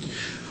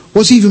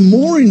 What's even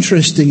more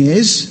interesting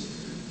is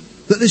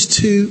that there's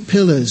two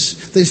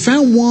pillars. They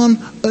found one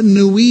at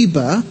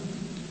Nueba,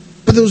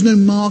 but there was no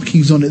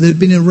markings on it. They had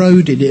been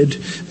eroded. It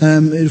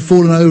had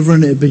fallen over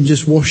and it had been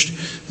just washed.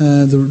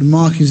 The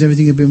markings,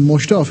 everything had been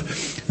washed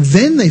off.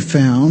 Then they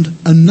found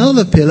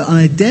another pillar, an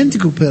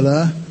identical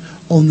pillar,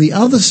 on the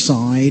other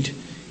side,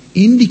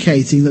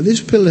 indicating that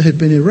this pillar had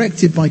been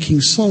erected by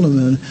King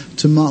Solomon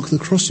to mark the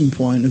crossing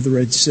point of the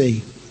Red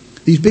Sea.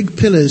 These big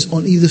pillars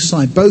on either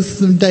side, both of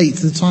them date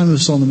to the time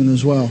of Solomon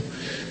as well.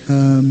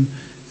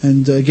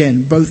 And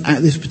again, both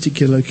at this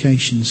particular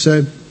location.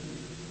 So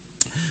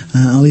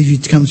I'll leave you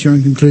to come to your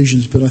own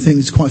conclusions, but I think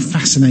it's quite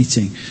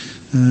fascinating.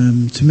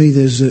 To me,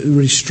 there's a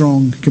really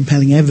strong,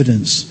 compelling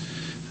evidence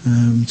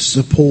to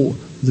support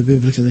the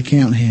biblical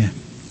account here.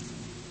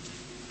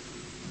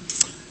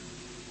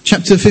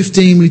 Chapter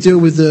 15, we deal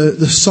with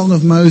the Song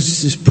of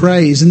Moses'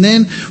 praise. And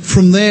then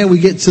from there we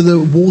get to the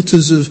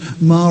waters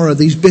of Marah,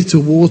 these bitter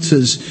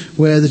waters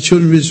where the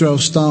children of Israel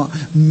start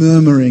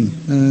murmuring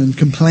and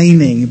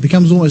complaining. It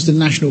becomes almost a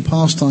national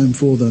pastime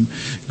for them.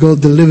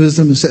 God delivers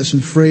them and sets them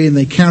free, and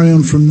they carry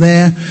on from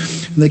there.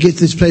 And they get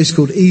to this place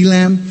called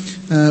Elam,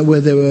 where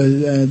there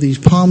were these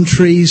palm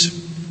trees,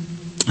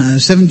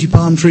 70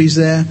 palm trees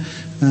there.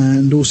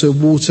 And also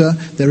water.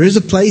 There is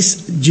a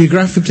place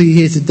geographically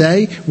here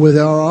today where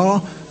there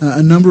are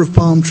a number of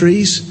palm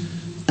trees,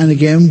 and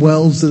again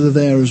wells that are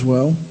there as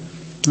well,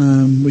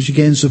 which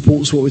again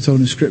supports what we're told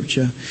in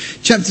Scripture.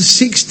 Chapter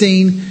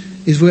 16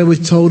 is where we're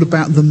told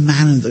about the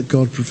manna that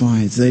God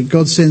provides.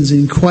 God sends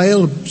in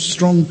quail, a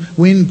strong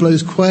wind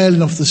blows quail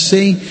in off the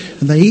sea,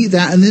 and they eat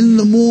that, and then in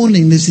the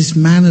morning there's this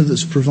manna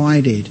that's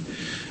provided.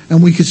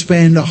 And we could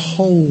spend a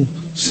whole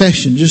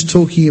session just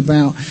talking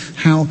about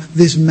how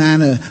this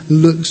manna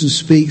looks and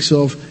speaks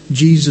of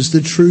Jesus,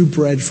 the true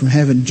bread from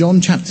heaven.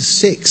 John chapter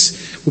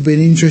 6 will be an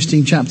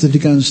interesting chapter to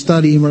go and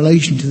study in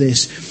relation to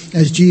this,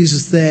 as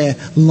Jesus there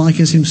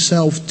likens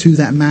himself to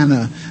that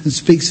manna and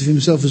speaks of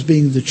himself as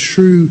being the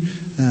true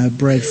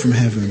bread from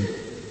heaven.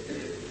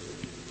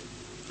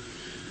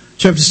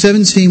 Chapter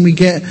 17, we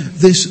get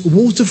this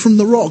water from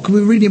the rock.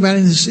 We were reading about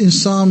it in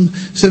Psalm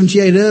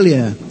 78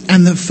 earlier,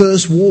 and the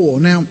first war.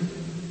 Now,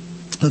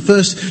 the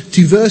first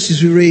two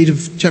verses we read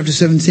of chapter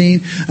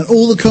 17, and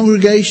all the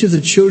congregation of the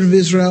children of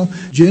Israel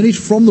journeyed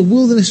from the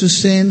wilderness of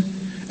Sin.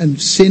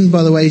 And Sin,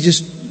 by the way, is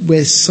just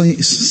where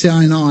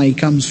Sinai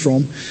comes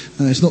from.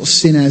 It's not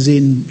sin as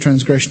in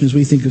transgression as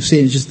we think of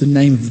sin, it's just the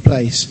name of the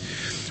place.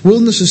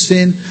 Wilderness of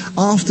Sin,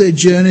 after their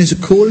journeys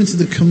according to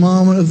the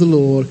commandment of the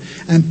Lord,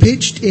 and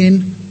pitched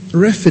in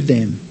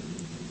Rephidim.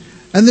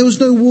 And there was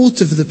no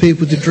water for the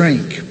people to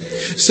drink.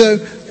 So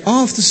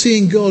after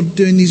seeing God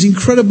doing these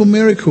incredible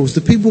miracles,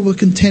 the people were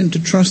content to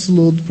trust the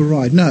Lord to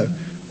provide. No,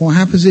 what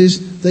happens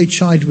is they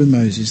chide with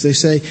Moses. They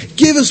say,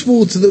 "Give us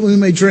water that we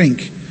may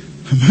drink."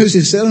 And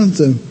Moses said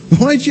unto them,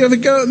 "Why do you have a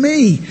go at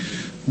me?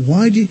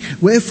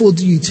 Wherefore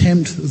do you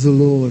tempt the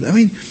Lord?" I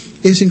mean,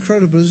 it's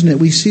incredible, isn't it?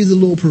 We see the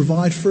Lord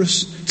provide for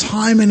us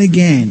time and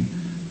again.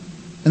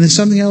 And then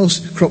something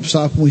else crops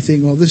up and we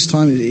think, well, this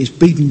time it's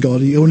beaten God.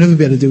 You'll never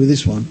be able to do with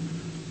this one.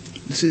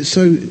 It's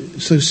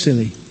so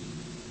silly.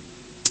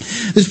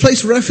 This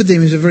place,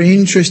 Rephidim, is a very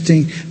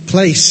interesting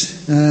place.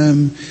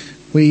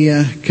 We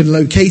can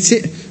locate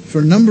it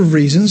for a number of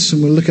reasons,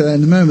 and we'll look at that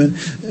in a moment.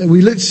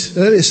 We looked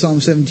earlier at Psalm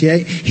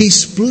 78. He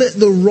split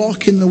the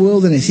rock in the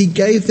wilderness. He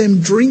gave them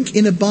drink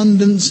in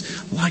abundance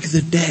like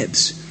the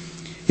depths.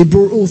 He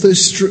brought also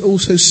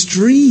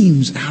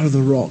streams out of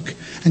the rock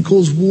and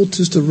caused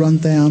waters to run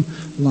down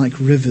like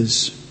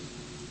rivers.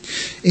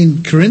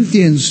 In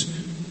Corinthians,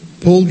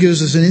 Paul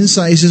gives us an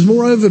insight. He says,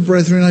 "Moreover,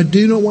 brethren, I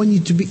do not want you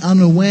to be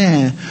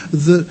unaware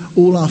that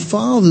all our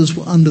fathers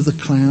were under the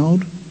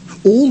cloud.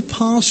 All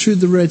passed through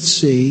the Red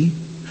Sea.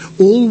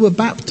 All were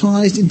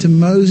baptized into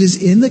Moses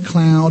in the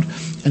cloud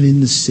and in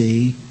the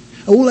sea.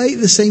 All ate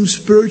the same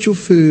spiritual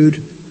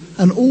food,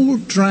 and all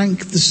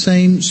drank the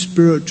same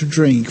spiritual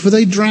drink. For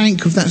they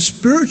drank of that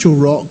spiritual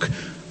rock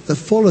that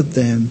followed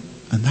them,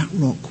 and that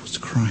rock was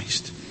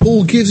Christ.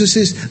 Paul gives us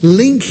this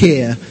link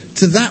here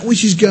to that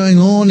which is going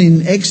on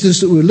in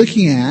Exodus that we're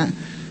looking at,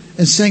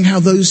 and saying how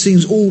those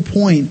things all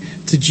point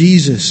to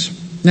Jesus.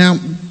 Now,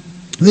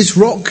 this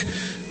rock,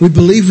 we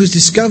believe, was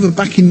discovered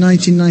back in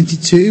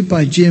 1992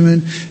 by Jim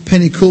and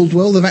Penny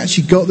Caldwell. They've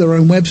actually got their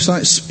own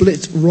website,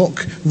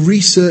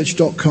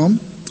 splitrockresearch.com.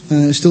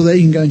 It's still there,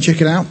 you can go and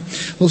check it out.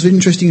 Lots of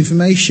interesting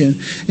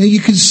information. Now, you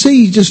can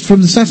see just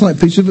from the satellite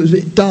picture, but it was a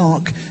bit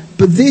dark,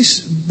 but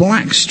this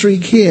black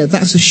streak here,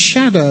 that's a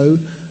shadow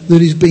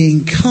that is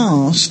being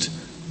cast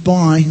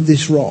by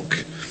this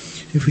rock.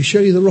 If we show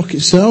you the rock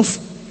itself,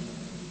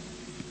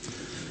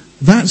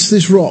 that's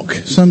this rock,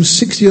 some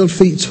 60 odd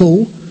feet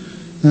tall.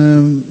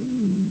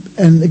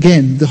 And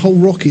again, the whole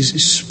rock is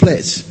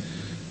split.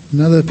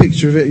 Another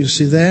picture of it you'll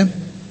see there.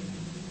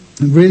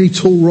 A really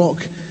tall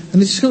rock.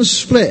 And it's kind of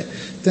split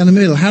down the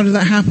middle. How did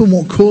that happen?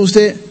 What caused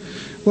it?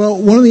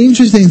 Well, one of the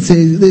interesting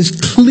things, there's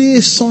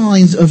clear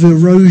signs of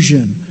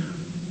erosion.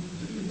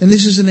 And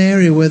this is an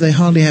area where they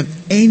hardly have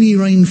any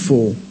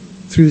rainfall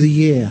through the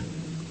year.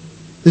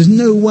 There's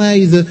no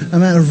way the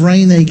amount of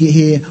rain they get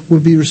here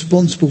would be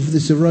responsible for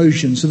this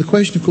erosion. So the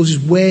question, of course, is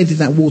where did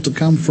that water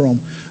come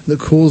from that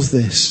caused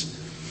this?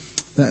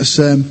 That's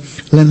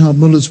Leonhard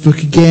Muller's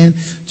book again.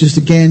 Just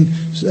again,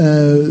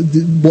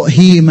 what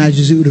he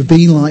imagines it would have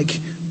been like.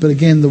 But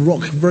again, the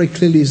rock very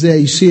clearly is there.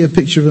 You see a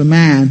picture of a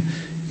man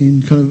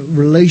in kind of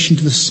relation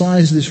to the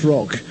size of this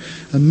rock.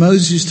 And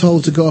Moses is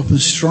told to go up and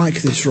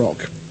strike this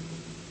rock.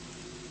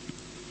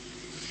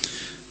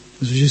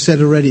 As you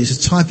said already,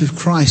 it's a type of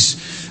Christ.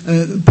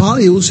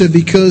 Partly also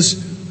because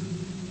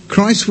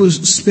Christ was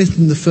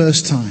smitten the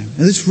first time.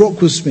 And this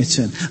rock was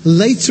smitten.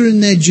 Later in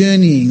their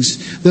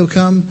journeyings, they'll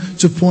come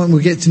to a point,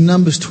 we'll get to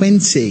Numbers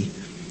 20,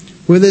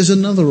 where there's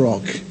another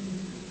rock.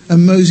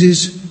 And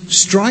Moses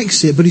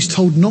strikes it, but he's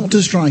told not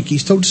to strike it.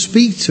 He's told to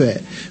speak to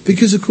it.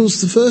 Because, of course,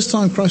 the first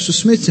time Christ was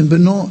smitten, but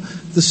not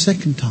the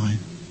second time.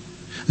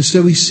 And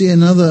so we see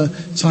another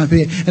type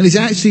here. And it's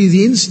actually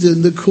the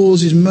incident that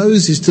causes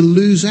Moses to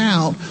lose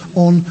out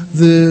on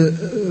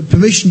the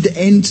permission to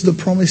enter the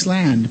promised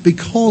land,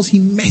 because he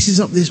messes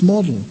up this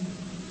model.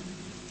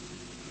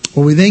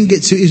 Well, we then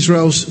get to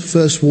Israel's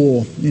first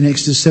war in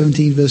Exodus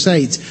 17 verse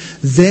 8.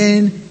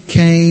 Then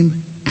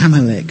came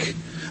Amalek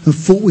and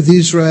fought with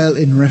Israel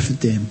in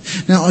Rephidim.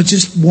 Now, I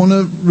just want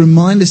to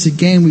remind us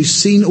again, we've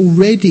seen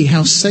already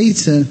how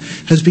Satan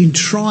has been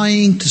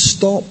trying to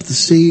stop the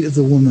seed of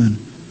the woman.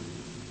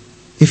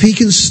 If he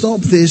can stop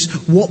this,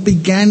 what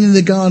began in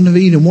the Garden of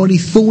Eden, what he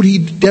thought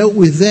he'd dealt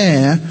with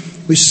there,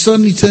 which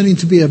suddenly turned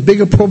into be a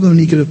bigger problem than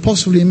he could have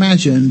possibly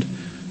imagined,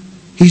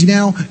 he's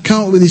now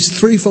come up with this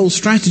threefold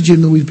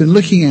stratagem that we've been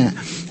looking at.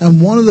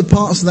 And one of the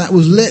parts of that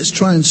was, let's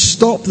try and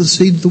stop the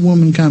seed of the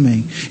woman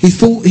coming. He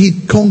thought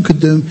he'd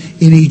conquered them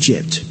in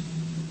Egypt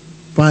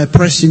by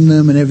oppressing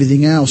them and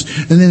everything else.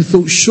 And then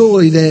thought,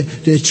 surely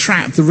they're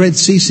trapped, the Red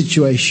Sea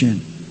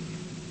situation.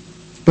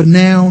 But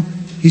now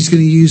he's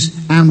going to use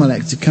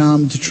Amalek to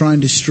come to try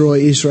and destroy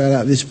Israel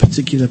out of this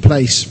particular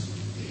place.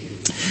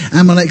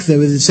 Amalek, they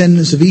were the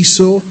descendants of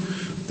Esau.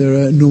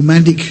 They're a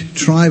nomadic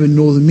tribe in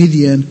northern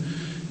Midian.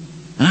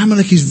 And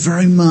Amalek is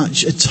very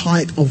much a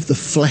type of the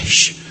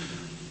flesh,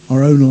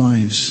 our own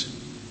lives.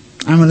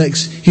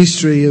 Amalek's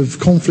history of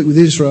conflict with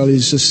Israel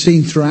is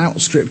seen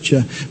throughout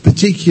Scripture,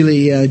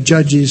 particularly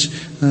Judges.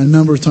 A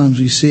number of times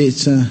we see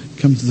it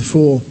come to the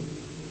fore.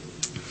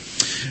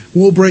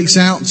 War breaks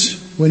out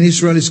when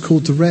Israel is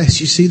called to rest.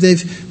 You see,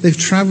 they've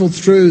travelled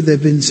through,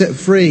 they've been set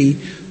free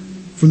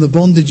from the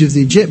bondage of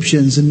the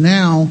Egyptians, and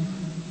now,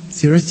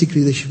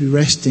 theoretically, they should be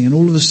resting. And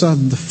all of a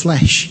sudden, the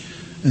flesh,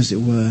 as it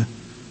were,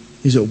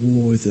 is at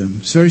war with them.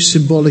 It's very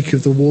symbolic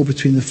of the war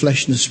between the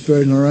flesh and the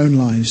spirit in our own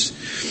lives.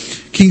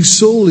 King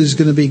Saul is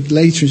going to be,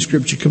 later in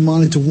Scripture,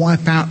 commanded to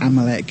wipe out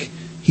Amalek.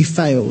 He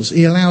fails.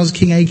 He allows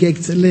King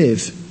Agag to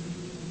live.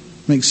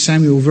 Makes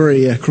Samuel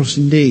very cross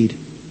indeed.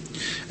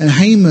 And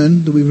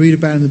Haman, that we read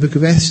about in the book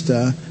of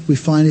Esther, we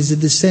find is a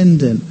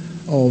descendant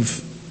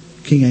of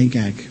King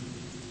Agag.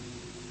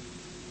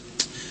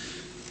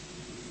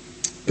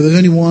 But there's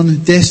only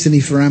one destiny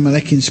for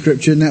Amalek in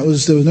Scripture, and that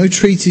was there was no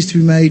treaties to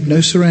be made,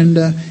 no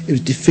surrender. It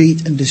was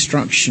defeat and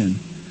destruction.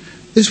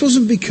 This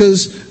wasn't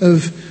because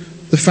of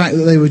the fact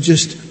that they were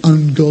just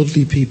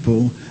ungodly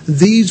people.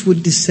 These were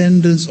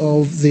descendants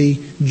of the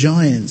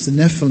giants, the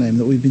Nephilim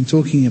that we've been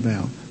talking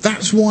about.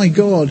 That's why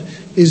God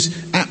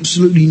is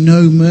absolutely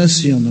no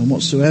mercy on them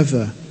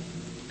whatsoever.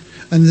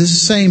 And there's the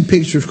same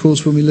picture, of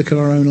course, when we look at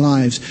our own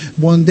lives.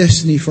 One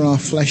destiny for our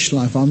flesh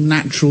life, our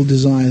natural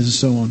desires and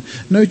so on.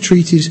 No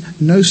treaties,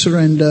 no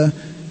surrender,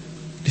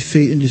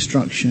 defeat and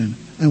destruction.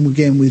 And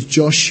again with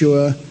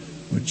Joshua,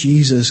 or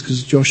Jesus,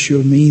 because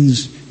Joshua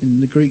means in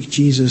the Greek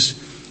Jesus,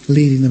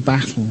 leading the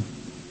battle.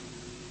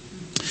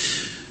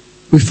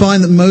 We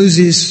find that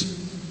Moses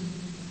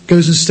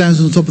goes and stands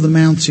on the top of the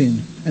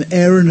mountain. And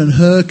Aaron and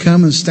Hur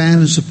come and stand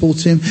and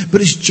support him. But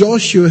it's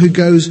Joshua who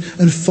goes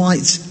and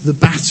fights the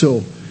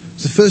battle.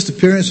 It's the first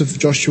appearance of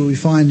Joshua we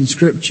find in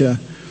Scripture.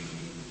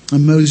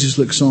 And Moses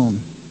looks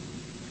on.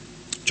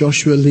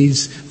 Joshua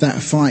leads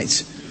that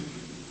fight.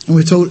 And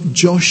we're told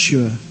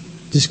Joshua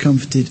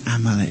discomfited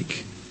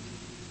Amalek.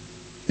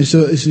 It's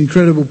an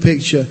incredible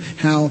picture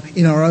how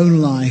in our own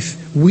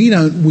life we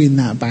don't win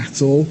that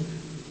battle.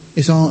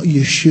 It's our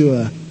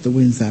Yeshua that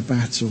wins that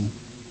battle.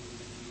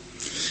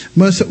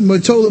 We're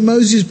told that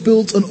Moses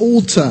built an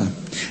altar.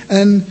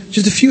 And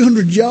just a few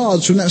hundred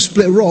yards from that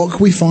split rock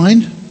we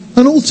find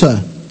an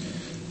altar.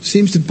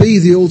 Seems to be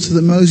the altar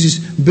that Moses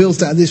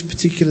built at this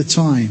particular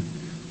time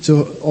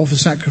to offer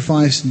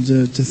sacrifice and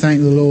to thank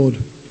the Lord.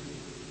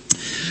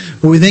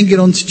 Well, we then get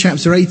on to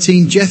chapter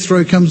 18.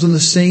 Jethro comes on the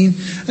scene.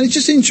 And it's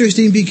just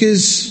interesting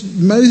because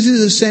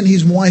Moses has sent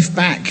his wife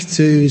back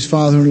to his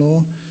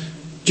father-in-law.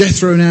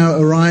 Jethro now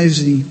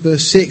arrives in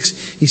verse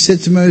 6. He said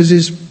to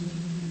Moses,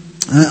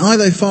 I,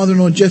 thy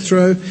father-in-law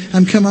Jethro,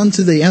 am come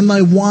unto thee, and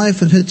thy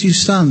wife and her 2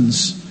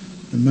 sons.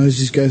 And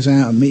Moses goes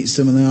out and meets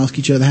them, and they ask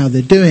each other how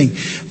they're doing.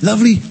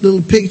 Lovely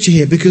little picture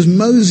here, because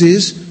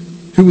Moses,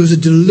 who was a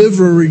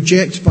deliverer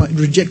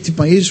rejected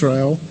by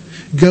Israel,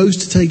 goes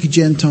to take a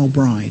Gentile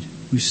bride.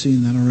 We've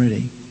seen that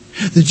already.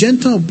 The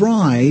Gentile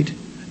bride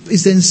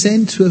is then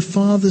sent to her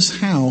father's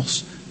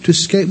house to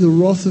escape the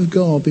wrath of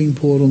God being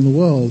poured on the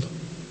world.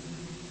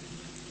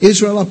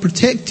 Israel are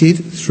protected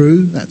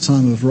through that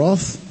time of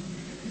wrath.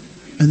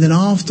 And then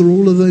after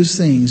all of those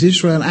things,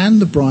 Israel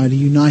and the bride are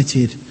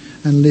united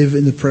and live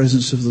in the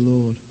presence of the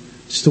Lord.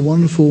 It's a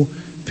wonderful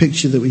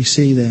picture that we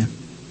see there.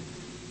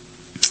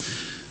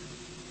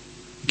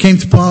 It came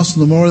to pass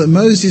on the morrow that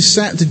Moses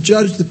sat to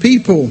judge the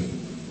people.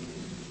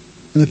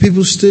 And the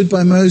people stood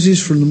by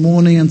Moses from the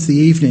morning unto the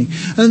evening.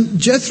 And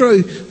Jethro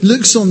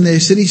looks on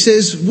this and he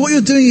says, what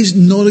you're doing is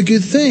not a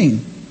good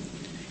thing.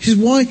 He says,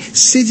 why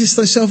sittest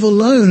thyself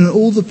alone and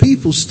all the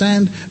people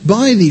stand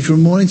by thee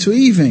from morning to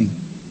evening?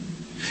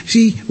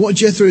 See, what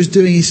Jethro is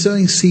doing is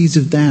sowing seeds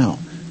of doubt.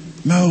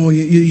 No,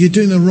 you're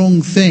doing the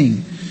wrong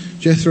thing.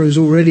 Jethro has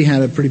already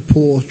had a pretty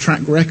poor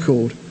track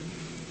record.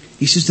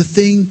 He says, the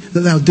thing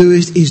that thou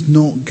doest is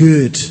not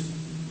good.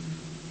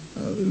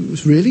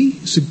 Really?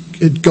 So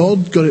had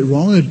God got it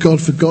wrong? Had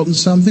God forgotten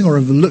something or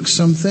overlooked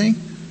something?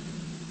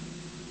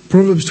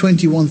 Proverbs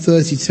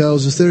 21:30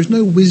 tells us, there is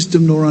no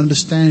wisdom nor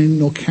understanding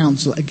nor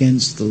counsel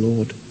against the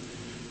Lord.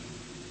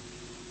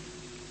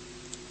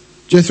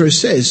 Jethro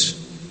says,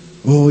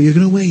 oh, you're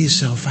going to wear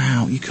yourself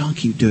out. You can't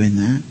keep doing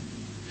that.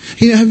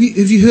 You know, have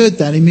you heard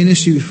that in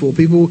ministry before?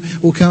 People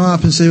will come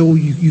up and say, oh,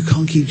 you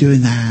can't keep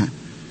doing that.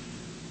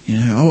 You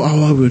know,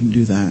 oh, I wouldn't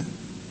do that.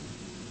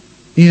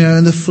 You know,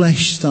 and the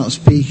flesh starts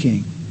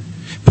speaking.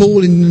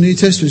 Paul in the New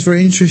Testament is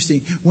very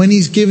interesting. When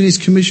he's given his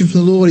commission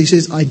from the Lord, he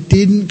says, I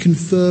didn't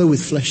confer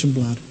with flesh and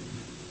blood.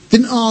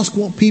 Didn't ask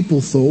what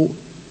people thought,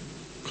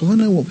 because I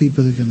know what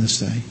people are going to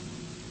say.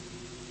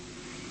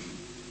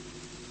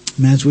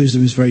 Man's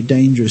wisdom is very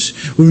dangerous.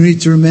 We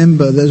need to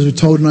remember that, as we're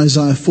told in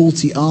Isaiah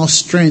 40, our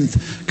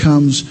strength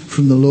comes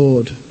from the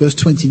Lord. Verse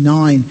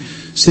 29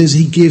 says,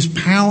 he gives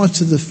power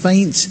to the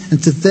faint,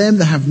 and to them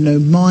that have no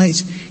might,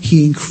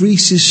 he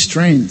increases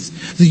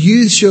strength. The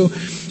youth shall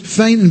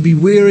faint and be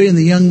weary, and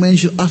the young men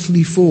shall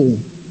utterly fall.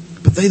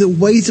 But they that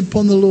wait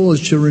upon the Lord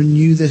shall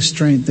renew their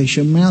strength. They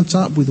shall mount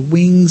up with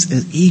wings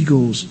as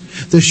eagles.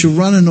 They shall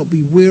run and not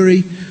be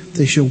weary.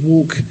 They shall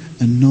walk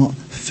and not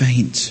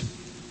faint.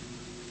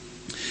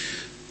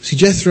 See,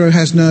 Jethro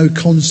has no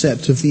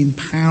concept of the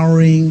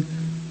empowering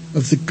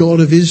of the God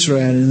of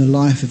Israel in the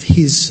life of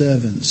his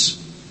servants.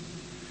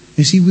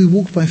 You see, we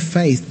walk by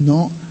faith,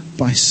 not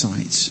by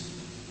sight.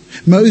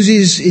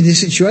 Moses, in this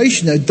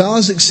situation, though,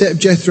 does accept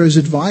Jethro's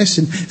advice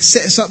and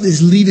sets up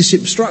this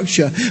leadership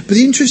structure. But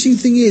the interesting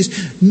thing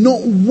is,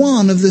 not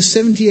one of the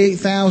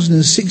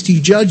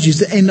 78,060 judges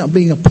that end up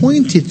being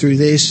appointed through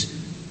this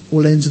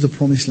will enter the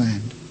promised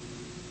land.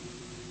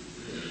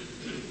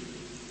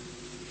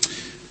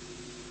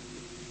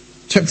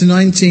 Chapter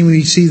 19,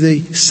 we see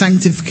the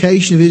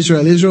sanctification of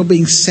Israel. Israel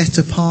being set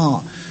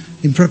apart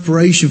in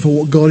preparation for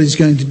what God is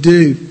going to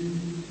do.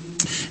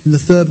 In the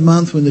 3rd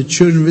month, when the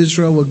children of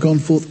Israel were gone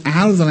forth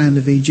out of the land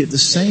of Egypt, the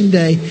same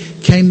day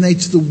came they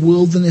to the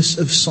wilderness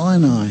of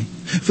Sinai.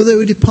 For they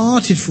were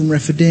departed from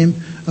Rephidim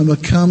and were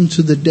come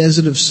to the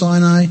desert of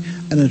Sinai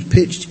and had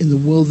pitched in the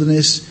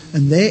wilderness,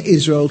 and there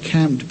Israel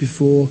camped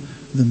before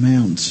the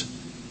mount.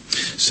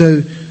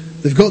 So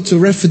they've got to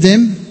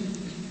Rephidim,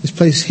 this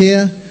place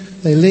here.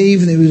 They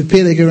leave and it would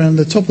appear they go around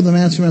the top of the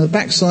mountain, around the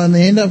backside, and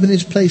they end up in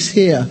this place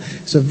here.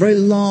 It's a very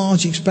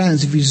large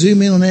expanse. If you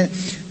zoom in on it,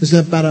 there's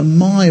about a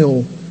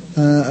mile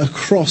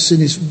across in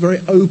this very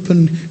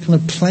open kind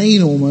of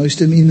plain almost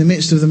in the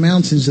midst of the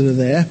mountains that are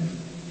there.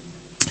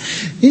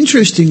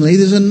 Interestingly,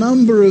 there's a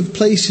number of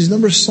places, a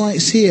number of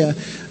sites here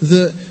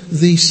that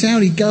the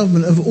Saudi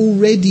government have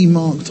already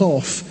marked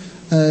off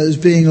as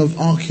being of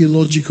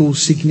archaeological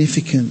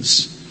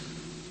significance.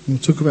 We'll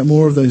talk about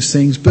more of those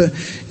things. But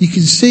you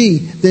can see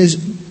there's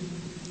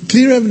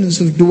Clear evidence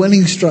of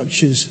dwelling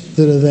structures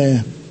that are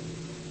there.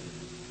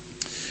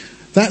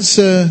 That's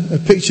a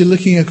picture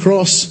looking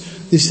across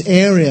this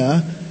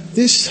area.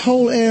 This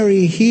whole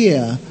area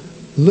here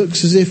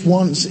looks as if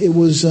once it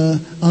was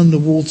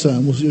underwater.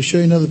 And we'll show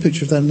you another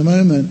picture of that in a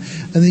moment.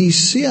 And then you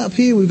see up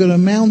here we've got a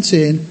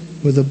mountain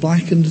with a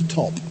blackened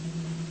top.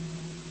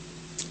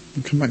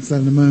 We'll come back to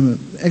that in a moment.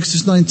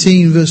 Exodus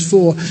 19 verse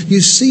 4.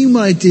 You've seen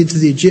what I did to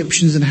the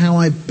Egyptians and how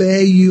I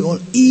bear you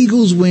on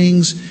eagle's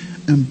wings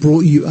and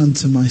brought you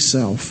unto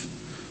myself.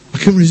 I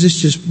couldn't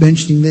resist just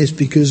mentioning this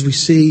because we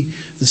see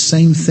the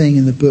same thing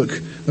in the book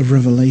of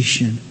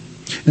Revelation.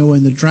 Now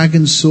when the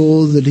dragon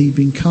saw that he'd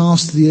been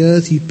cast to the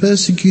earth, he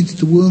persecuted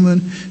the woman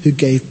who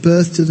gave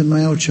birth to the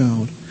male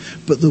child.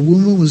 But the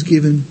woman was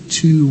given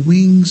 2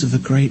 wings of a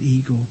great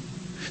eagle,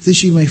 that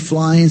she may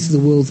fly into the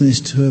wilderness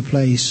to her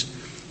place,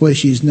 where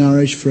she is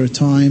nourished for a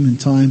time and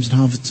times and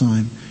half a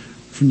time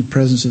from the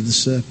presence of the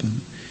serpent.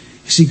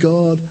 You see,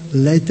 God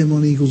led them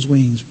on eagle's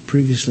wings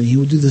previously. He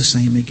will do the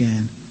same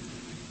again.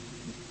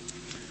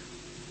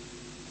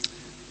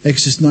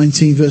 Exodus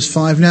 19 verse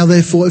 5. Now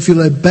therefore, if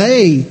you'll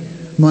obey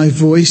my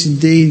voice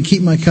indeed and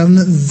keep my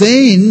covenant,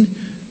 then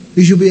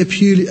you shall be a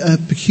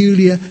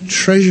peculiar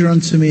treasure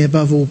unto me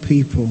above all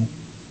people.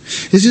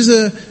 This is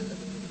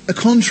a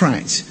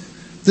contract.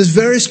 There's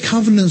various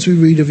covenants we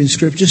read of in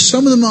Scripture.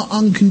 Some of them are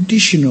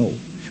unconditional,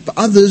 but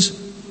others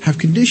have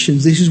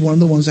conditions. This is one of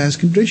the ones that has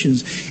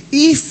conditions.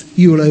 If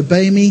you will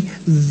obey me,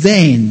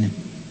 then.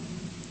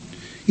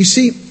 You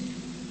see,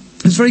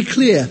 it's very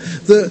clear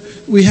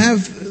that we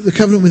have the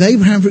covenant with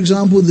Abraham, for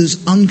example,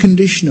 that's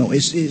unconditional.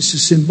 It's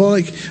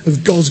symbolic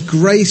of God's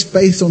grace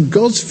based on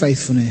God's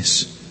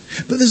faithfulness.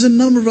 But there's a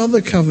number of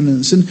other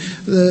covenants, and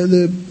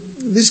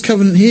this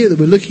covenant here that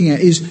we're looking at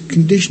is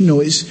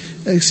conditional. It's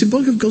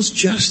symbolic of God's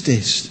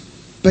justice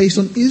based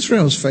on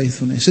Israel's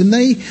faithfulness. And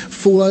they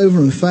fall over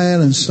and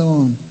fail and so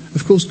on.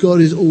 Of course,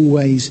 God is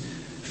always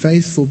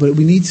faithful, but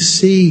we need to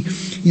see,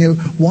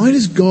 why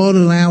does God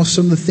allow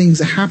some of the things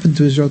that happened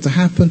to Israel to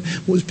happen?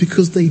 Well, it's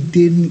because they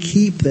didn't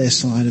keep their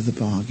side of the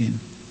bargain.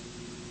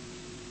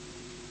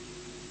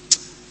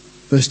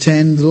 Verse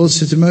 10, the Lord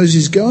said to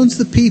Moses, go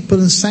unto the people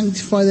and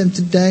sanctify them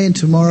today and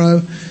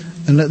tomorrow,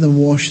 and let them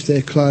wash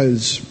their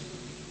clothes.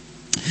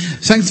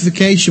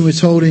 Sanctification, we're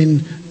told in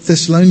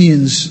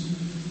Thessalonians,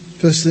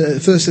 1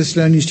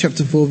 Thessalonians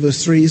chapter 4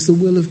 verse 3, is the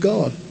will of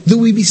God, that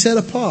we be set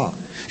apart.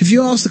 If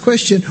you ask the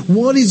question,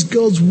 what is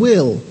God's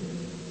will?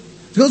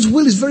 God's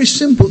will is very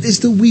simple. It's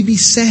that we be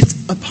set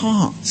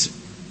apart.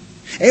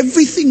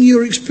 Everything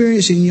you're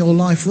experiencing in your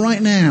life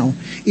right now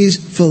is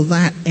for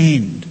that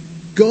end.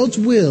 God's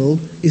will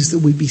is that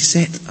we be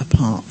set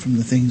apart from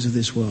the things of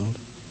this world.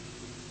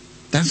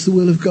 That's the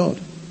will of God.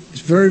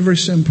 It's very, very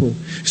simple.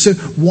 So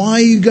why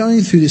are you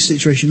going through this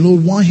situation?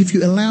 Lord, why have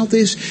you allowed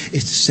this?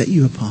 It's to set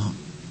you apart.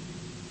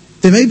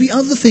 There may be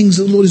other things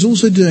that the Lord is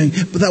also doing,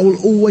 but that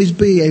will always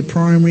be a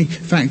primary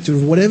factor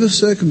of whatever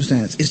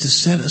circumstance, is to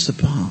set us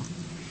apart.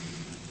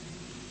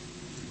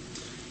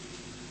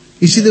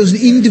 You see, there was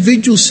an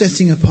individual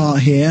setting apart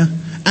here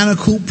and a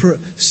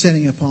corporate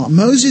setting apart.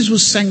 Moses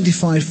was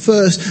sanctified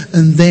first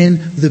and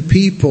then the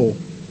people.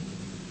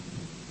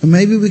 And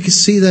maybe we could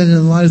see that in the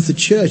light of the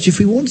church. If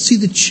we want to see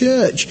the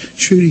church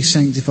truly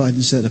sanctified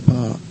and set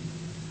apart.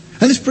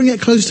 And let's bring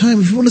it close to home.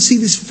 If we want to see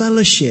this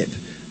fellowship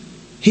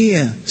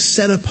here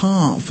set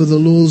apart for the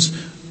Lord's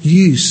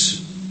use,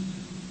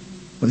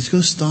 well, it's got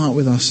to start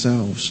with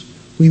ourselves.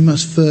 We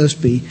must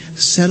first be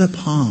set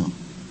apart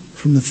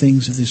from the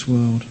things of this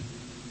world.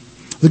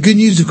 The good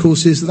news, of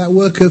course, is that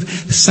work of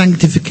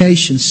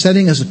sanctification,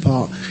 setting us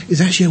apart,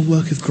 is actually a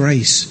work of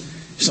grace.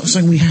 It's not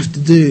something we have to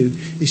do.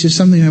 It's just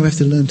something we have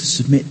to learn to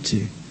submit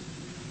to.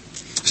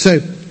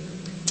 So,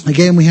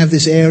 again, we have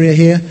this area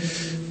here.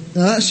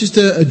 Now, that's just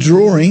a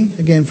drawing,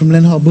 again, from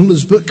Leonhard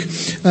Muller's book.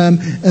 And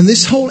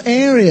this whole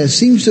area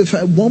seems to have,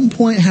 at one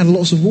point, had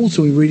lots of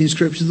water. We read in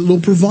Scripture that the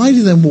Lord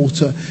provided them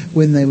water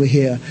when they were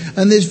here.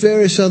 And there's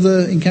various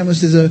other encampments.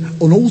 There's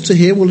an altar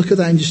here. We'll look at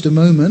that in just a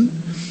moment.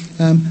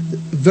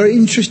 Very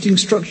interesting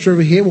structure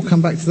over here. We'll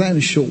come back to that in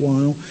a short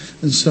while,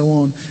 and so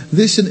on.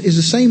 This is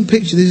the same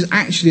picture. This is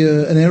actually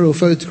an aerial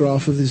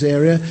photograph of this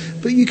area,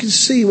 but you can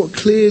see what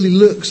clearly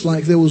looks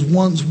like there was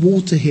once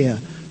water here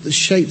that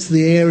shaped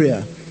the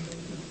area.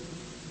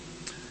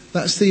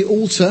 That's the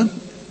altar.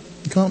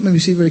 You can't maybe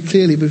see very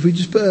clearly, but if we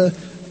just put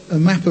a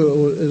map or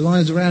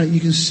lines around it, you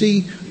can see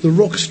the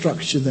rock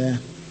structure there.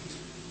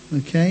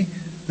 Okay?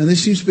 And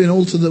this seems to be an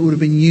altar that would have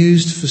been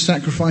used for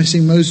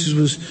sacrificing. Moses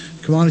was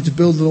commanded to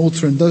build an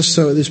altar and does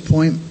so at this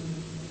point.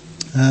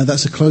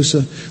 That's a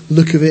closer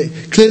look of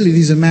it. Clearly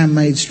these are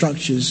man-made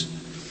structures.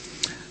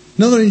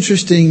 Another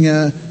interesting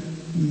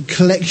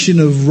collection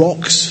of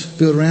rocks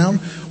built around.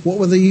 What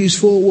were they used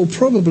for? Well,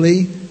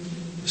 probably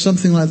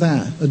something like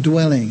that. A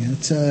dwelling,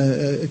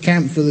 a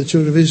camp for the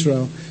children of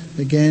Israel.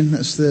 Again,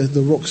 that's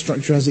the rock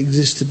structure as it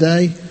exists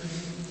today.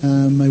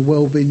 May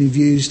well be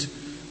used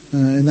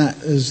in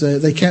that as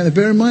they can.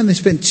 Bear in mind they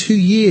spent 2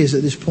 years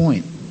at this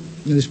point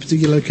in this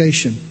particular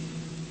location.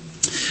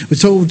 We're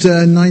told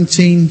chapter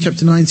 19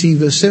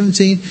 verse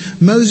 17,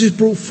 Moses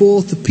brought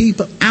forth the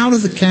people out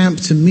of the camp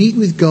to meet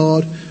with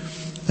God,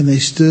 and they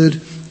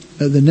stood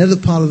at the nether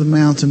part of the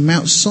mountain.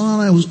 Mount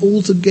Sinai was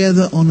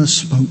altogether on a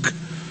smoke,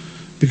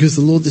 because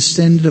the Lord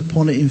descended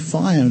upon it in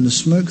fire, and the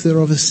smoke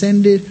thereof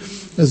ascended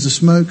as the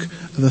smoke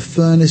of a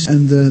furnace,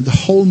 and the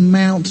whole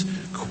mount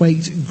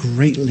quaked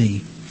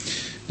greatly.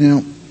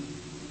 Now,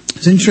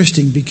 it's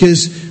interesting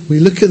because we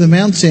look at the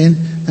mountain,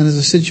 and as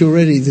I said to you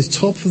already, the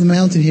top of the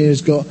mountain here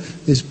has got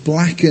this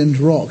blackened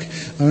rock.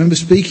 I remember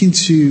speaking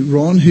to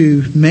Ron,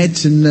 who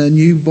met and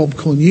knew Bob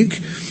Cornuke.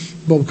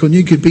 Bob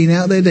Cornuke had been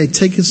out there. They'd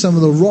taken some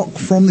of the rock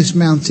from this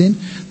mountain.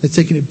 They'd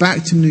taken it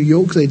back to New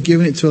York. They'd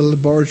given it to a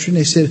laboratory, and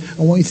they said,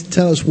 I want you to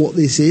tell us what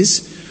this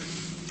is.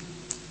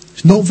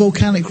 It's not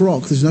volcanic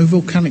rock. There's no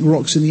volcanic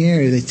rocks in the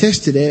area. They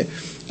tested it,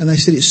 and they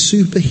said it's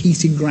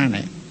superheated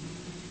granite.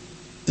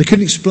 They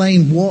couldn't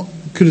explain what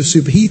could have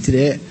superheated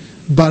it,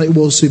 but it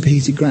was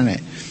superheated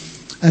granite.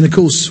 And of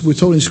course, we're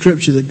told in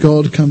Scripture that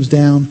God comes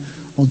down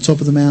on top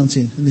of the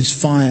mountain in this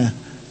fire.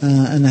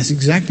 And that's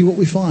exactly what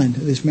we find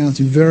at this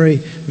mountain. Very,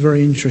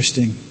 very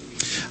interesting.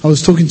 I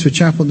was talking to a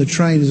chap on the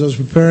train as I was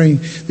preparing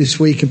this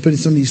week and putting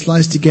some of these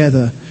slides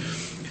together.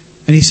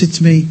 And he said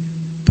to me,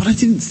 but I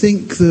didn't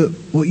think that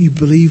what you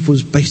believed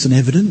was based on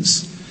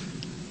evidence.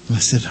 And I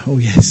said, oh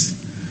yes.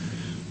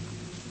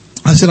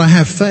 I said, I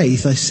have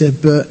faith. I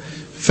said, but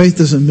faith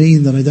doesn't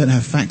mean that I don't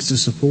have facts to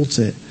support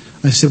it.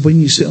 I said,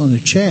 when you sit on a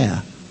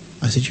chair,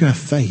 I said, you have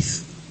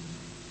faith.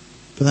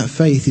 But that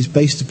faith is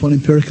based upon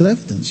empirical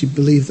evidence. You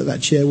believe that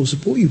that chair will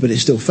support you, but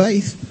it's still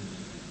faith.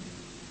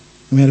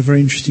 And we had a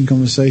very interesting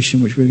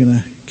conversation, which we're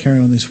going to carry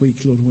on this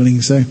week, Lord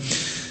willing. So,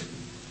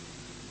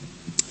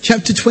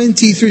 chapter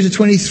 20 through to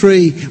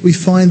 23, we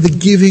find the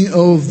giving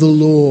of the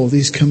law,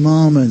 these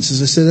commandments.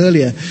 As I said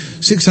earlier,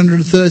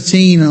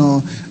 613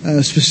 are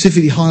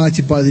specifically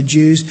highlighted by the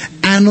Jews.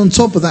 And on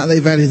top of that,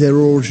 they've added their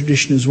oral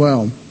tradition as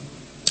well.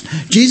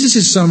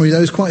 Jesus' summary,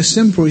 though, is quite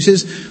simple. He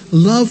says,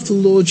 love the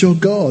Lord your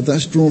God.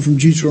 That's drawn from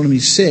Deuteronomy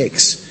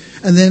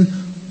 6. And then,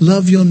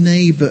 love your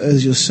neighbour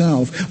as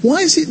yourself. Why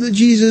is it that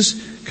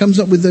Jesus comes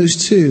up with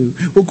those two?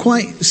 Well,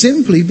 quite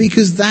simply,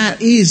 because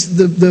that is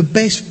the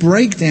best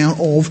breakdown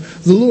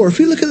of the law. If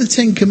you look at the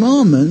 10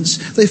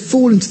 Commandments, they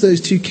fall into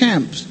those two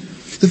camps.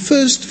 The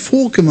first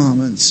 4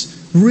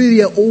 commandments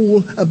really are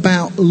all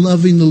about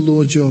loving the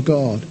Lord your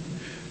God.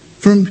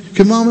 From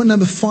commandment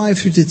number 5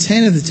 through to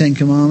 10 of the 10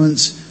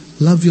 Commandments,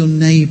 love your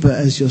neighbour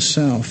as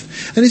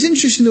yourself. And it's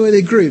interesting the way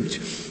they're grouped.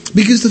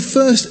 Because the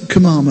first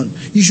commandment,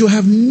 you shall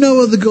have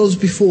no other gods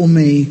before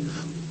me.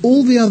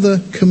 All the other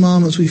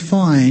commandments we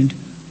find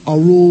are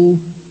all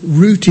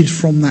rooted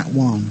from that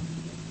one.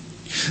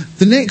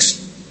 The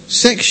next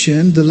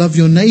section, the love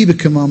your neighbour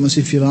commandments,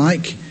 if you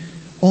like,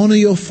 honour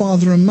your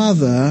father and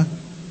mother,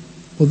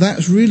 well,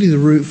 that's really the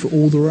root for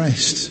all the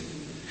rest.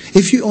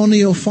 If you honour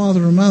your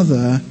father and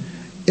mother,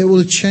 it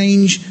will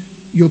change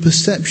your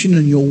perception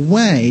and your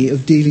way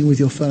of dealing with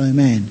your fellow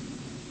men.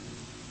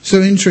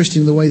 So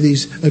interesting the way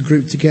these are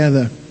grouped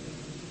together.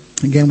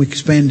 Again, we could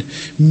spend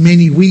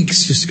many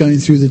weeks just going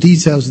through the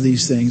details of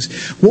these things.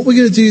 What we're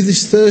going to do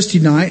this Thursday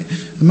night,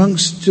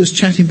 amongst just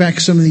chatting back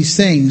some of these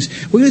things,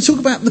 we're going to talk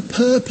about the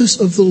purpose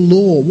of the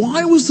law.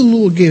 Why was the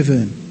law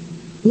given?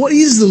 What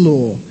is the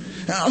law?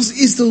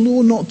 Is the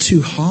law not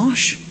too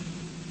harsh?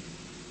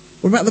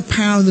 What about the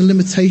power and the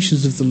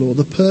limitations of the law,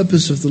 the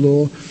purpose of the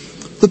law,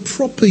 the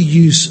proper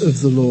use of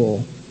the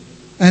law,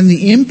 and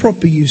the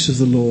improper use of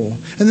the law?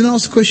 And then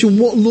ask the question,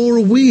 what law are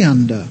we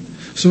under?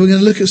 So we're going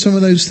to look at some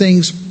of those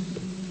things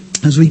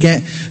as we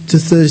get to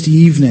Thursday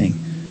evening.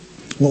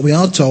 What we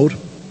are told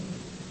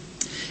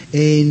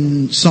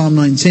in Psalm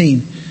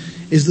 19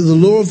 is that the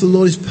law of the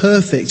Lord is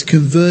perfect,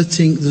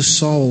 converting the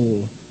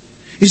soul.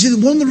 You see,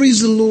 one of the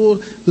reasons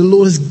the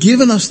Lord has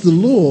given us the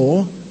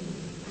law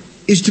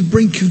is to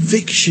bring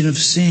conviction of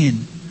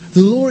sin.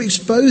 The law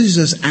exposes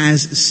us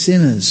as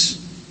sinners.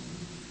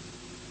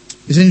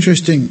 It's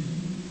interesting.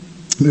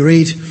 We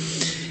read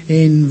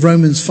in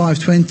Romans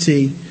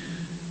 5:20,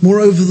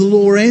 moreover, the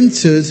law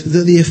entered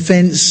that the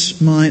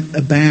offence might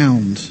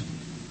abound.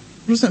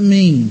 What does that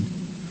mean?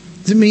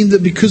 Does it mean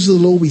that because of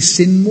the law we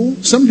sin more?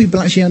 Some people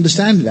actually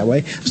understand it that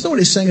way. That's not what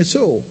it's saying at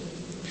all.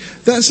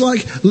 That's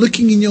like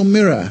looking in your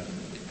mirror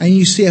and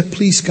you see a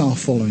police car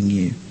following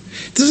you.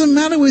 It doesn't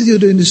matter whether you're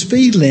doing the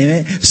speed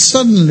limit,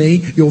 suddenly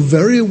you're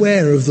very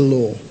aware of the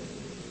law.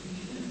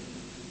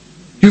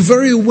 You're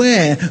very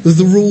aware of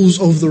the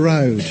rules of the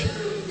road.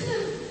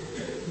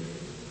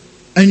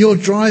 And your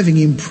driving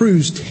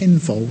improves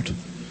tenfold.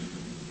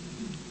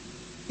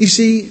 You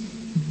see,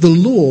 the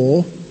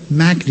law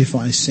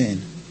magnifies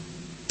sin.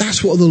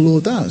 That's what the law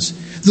does.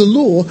 The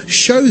law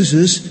shows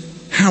us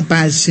how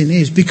bad sin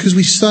is because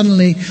we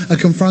suddenly are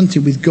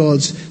confronted with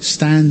God's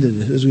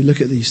standard as we look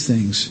at these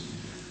things.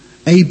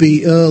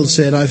 A.B. Earl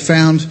said, I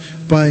found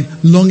by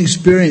long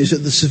experience that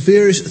the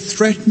severest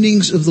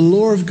threatenings of the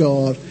law of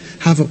God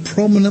have a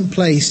prominent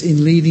place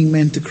in leading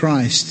men to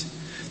Christ.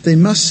 They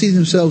must see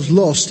themselves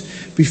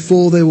lost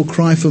before they will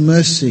cry for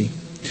mercy.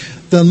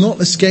 They'll not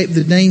escape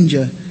the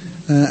danger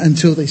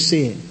until they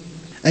see it.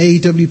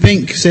 A.W.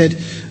 Pink said,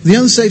 "The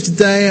unsaved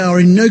today are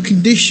in no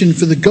condition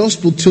for the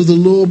gospel till the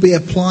law be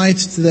applied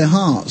to their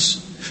hearts.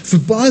 For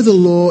by the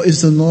law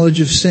is the knowledge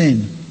of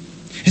sin.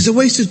 It's a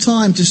waste of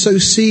time to sow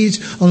seeds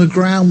on a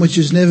ground which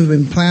has never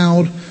been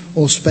ploughed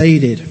or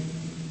spaded."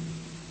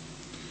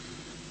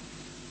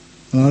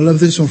 And I love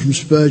this one from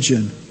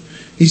Spurgeon.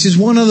 He says,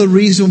 "One other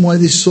reason why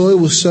this soil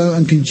was so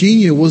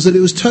uncongenial was that it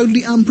was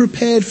totally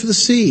unprepared for the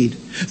seed.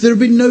 There had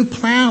been no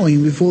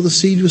ploughing before the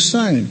seed was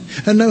sown,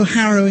 and no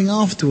harrowing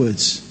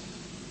afterwards."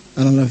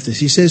 And I love this.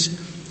 He says,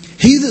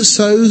 "He that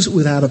sows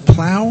without a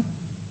plough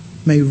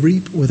may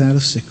reap without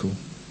a sickle.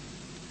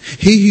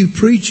 He who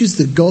preaches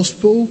the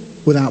gospel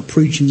without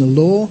preaching the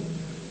law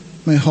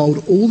may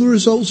hold all the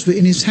results of it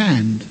in his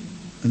hand,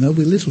 and there'll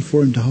be little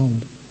for him to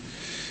hold."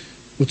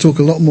 We'll talk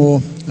a lot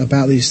more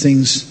about these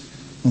things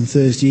on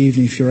Thursday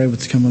evening if you're able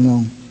to come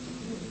along.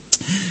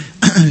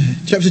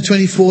 Chapter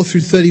 24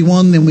 through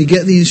 31, then we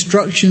get the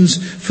instructions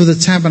for the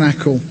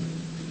tabernacle.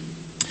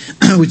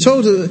 We're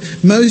told that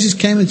Moses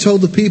came and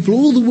told the people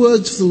all the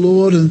words of the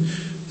Lord and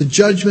the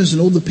judgments,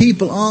 and all the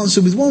people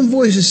answered with one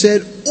voice and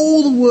said,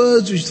 "All the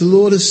words which the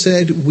Lord has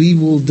said we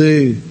will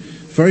do."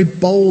 Very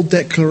bold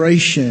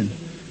declaration.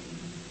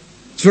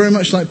 It's very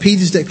much like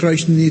Peter's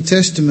declaration in the New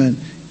Testament.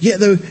 "Yet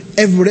though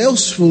everybody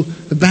else will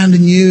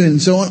abandon you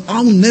and so on,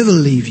 I will never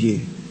leave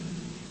you."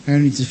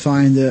 Only to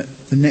find that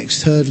the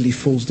next hurdle he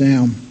falls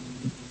down.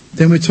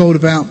 Then we're told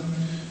about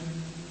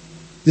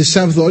the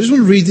Sabbath law. I just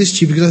want to read this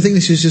to you because I think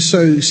this is just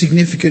so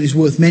significant, it's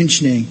worth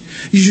mentioning.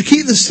 "You should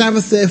keep the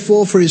Sabbath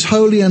therefore, for it is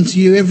holy unto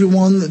you.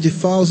 Everyone that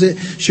defiles it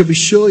shall be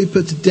surely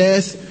put to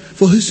death.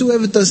 For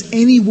whosoever does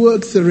any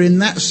work therein,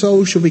 that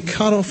soul shall be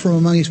cut off from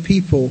among his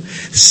people.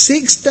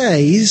 6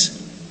 days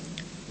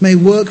may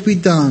work be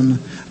done,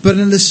 but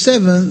in the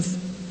 7th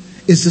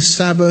is the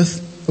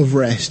Sabbath of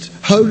rest,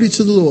 holy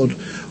to the Lord.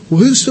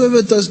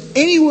 Whosoever does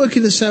any work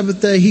in the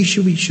Sabbath day, he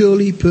shall be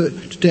surely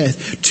put to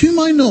death." To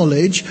my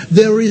knowledge,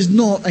 there is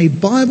not a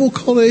Bible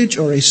college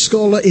or a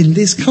scholar in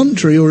this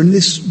country or in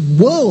this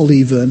world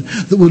even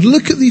that would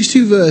look at these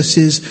two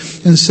verses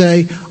and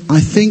say, "I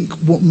think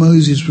what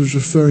Moses was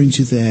referring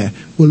to there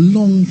were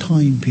long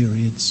time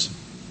periods."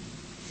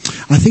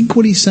 I think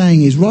what he's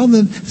saying is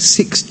rather than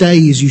 6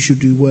 days you should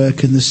do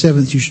work and the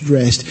 7th you should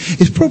rest,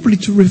 it's probably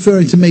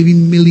referring to maybe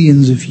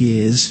millions of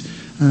years.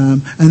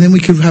 And then we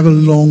could have a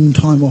long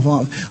time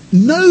off.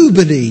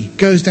 Nobody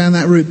goes down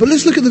that route. But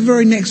let's look at the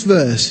very next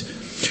verse.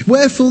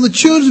 "Wherefore the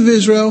children of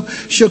Israel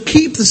shall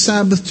keep the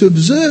Sabbath to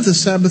observe the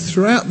Sabbath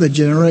throughout their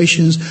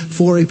generations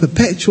for a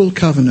perpetual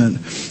covenant.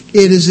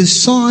 It is a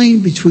sign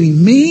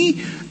between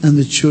me and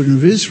the children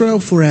of Israel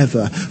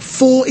forever.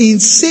 For in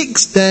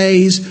 6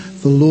 days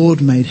the Lord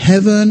made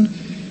heaven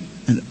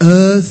and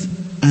earth,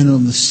 and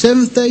on the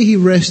 7th day he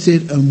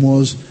rested and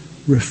was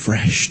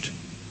refreshed."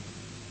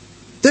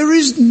 There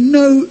is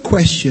no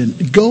question.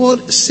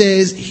 God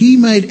says he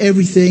made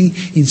everything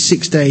in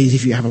 6 days.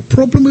 If you have a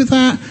problem with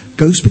that,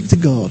 go speak to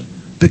God,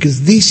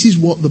 because this is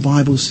what the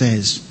Bible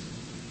says.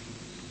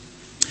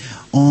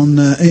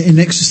 In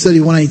Exodus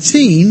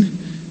 31:18,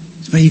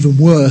 it's made even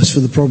worse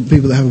for the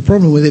people that have a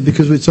problem with it,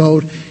 because we're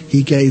told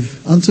he gave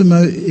unto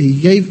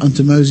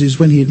Moses,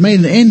 when he had made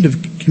an end of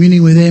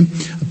communing with him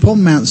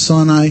upon Mount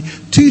Sinai,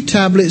 2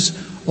 tablets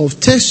of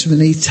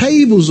testimony,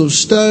 tables of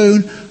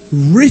stone,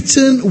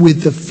 written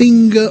with the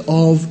finger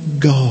of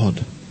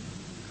God.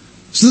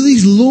 So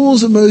these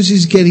laws that Moses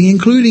is getting,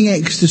 including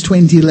Exodus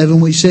 20:11,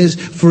 which says,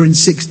 "For in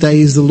 6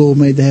 days the Lord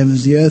made the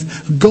heavens and the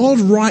earth,"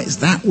 God writes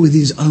that with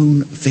his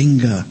own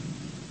finger.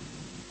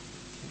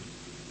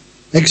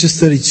 Exodus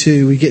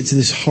 32, we get to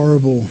this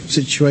horrible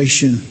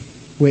situation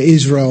where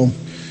Israel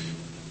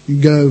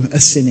go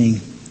a-sinning.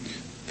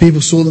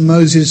 People saw that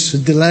Moses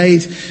had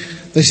delayed.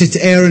 They said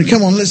to Aaron,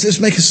 "Come on, let's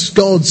make us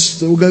gods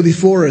that will go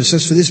before us.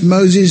 As for this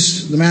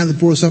Moses, the man that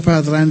brought us up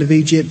out of the land of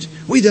Egypt,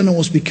 we don't know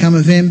what's become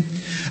of him."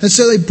 And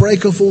so they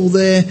break off all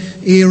their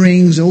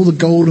earrings and all the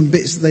golden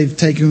bits that they've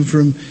taken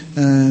from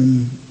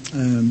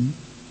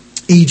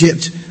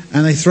Egypt,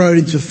 and they throw it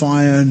into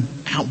fire, and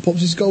out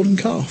pops this golden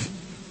calf.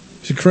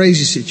 It's a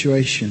crazy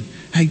situation.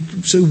 They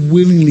so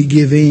willingly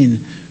give in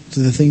to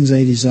the things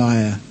they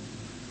desire.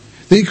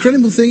 The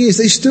incredible thing is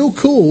they still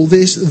call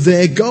this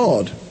their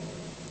God.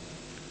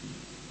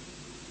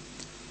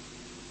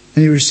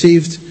 "And he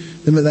received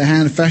them at their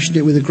hand and fashioned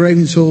it with a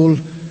graving tool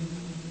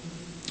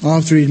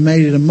after he had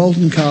made it a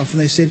molten calf. And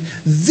they said,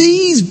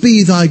 'These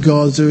be thy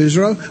gods, O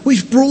Israel,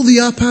 which brought thee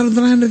up out of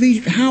the land of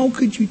Egypt.'" How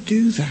could you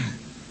do that?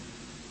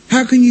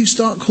 How can you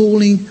start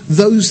calling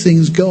those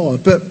things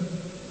God? But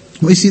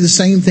we see the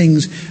same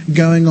things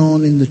going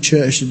on in the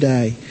church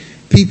today.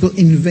 People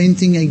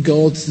inventing a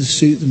God to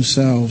suit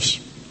themselves.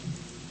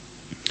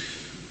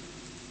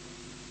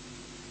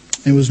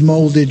 It was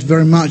moulded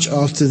very much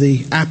after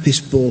the Apis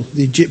bull,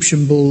 the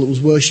Egyptian bull that was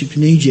worshipped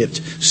in Egypt.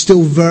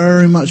 Still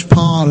very much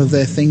part of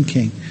their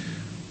thinking.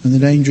 And the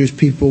danger is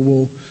people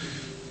will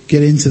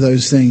get into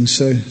those things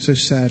so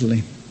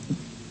sadly.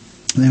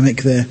 They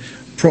make their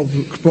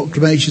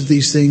proclamations of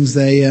these things.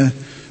 They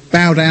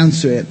bow down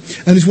to it.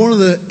 And it's one of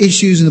the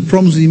issues and the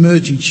problems of the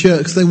emerging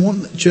church. They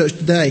want the church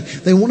today.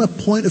 They want a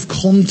point of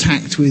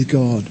contact with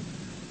God.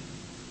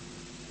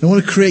 They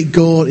want to create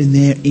God in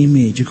their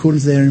image,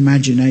 according to their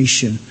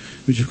imagination,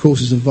 which of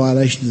course is a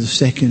violation of the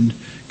second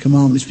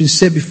commandment. It's been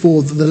said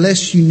before that the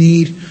less you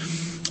need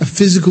a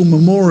physical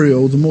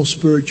memorial, the more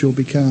spiritual you'll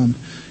become.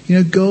 You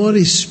know, God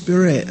is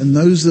spirit, and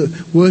those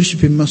that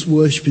worship him must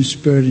worship in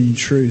spirit and in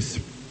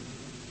truth.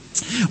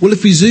 Well,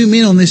 if we zoom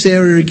in on this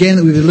area again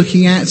that we've been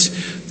looking at,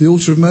 the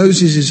altar of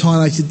Moses is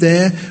highlighted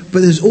there,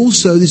 but there's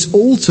also this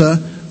altar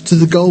to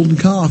the golden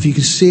calf. You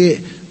can see it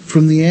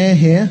from the air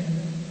here.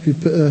 If you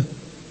put a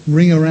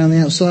ring around the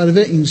outside of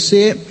it, you can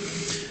see it.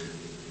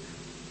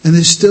 And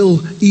there's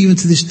still, even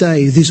to this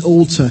day, this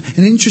altar.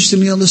 And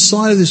interestingly, on the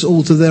side of this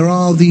altar, there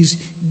are these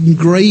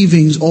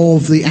engravings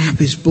of the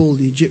Apis bull,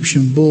 the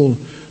Egyptian bull.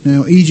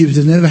 Now, Egypt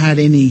has never had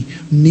any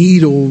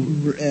need or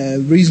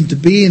reason to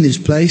be in this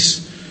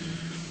place.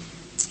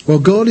 Well,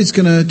 God is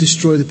going to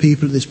destroy the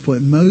people at this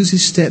point.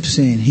 Moses steps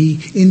in. He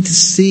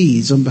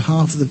intercedes on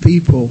behalf of the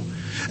people.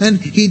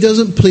 And he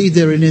doesn't plead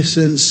their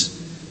innocence,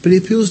 but he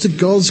appeals to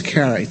God's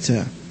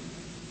character.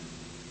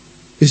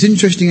 It's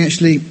interesting,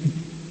 actually,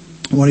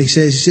 what he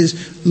says. He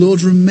says,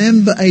 Lord,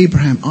 remember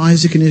Abraham,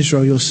 Isaac and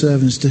Israel, your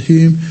servants, to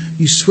whom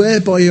you swear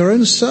by your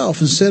own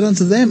self, and said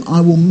unto them, I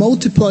will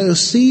multiply your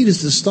seed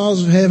as the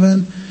stars of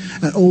heaven,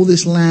 and all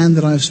this land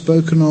that I have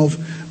spoken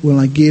of will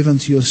I give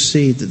unto your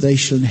seed, that they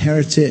shall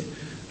inherit it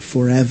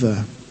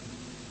forever.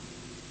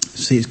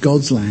 See, it's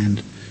God's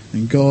land,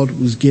 and God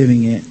was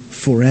giving it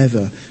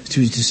forever to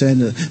his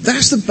descendant.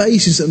 That's the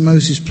basis that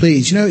Moses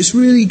pleads. You know, it's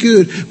really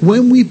good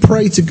when we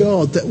pray to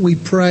God that we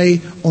pray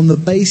on the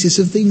basis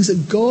of things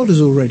that God has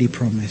already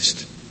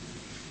promised.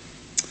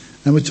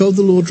 And we're told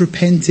the Lord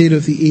repented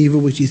of the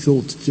evil which he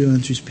thought to do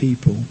unto his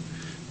people.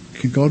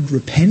 Can God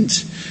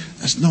repent?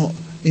 That's not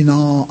in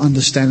our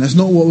understanding. That's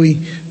not what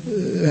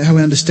how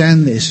we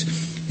understand this.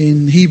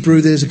 In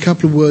Hebrew, there's a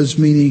couple of words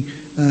meaning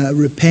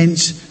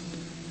repent.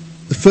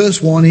 The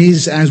first one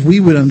is, as we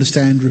would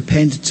understand,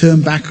 repent, to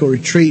turn back or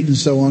retreat and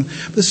so on.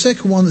 But the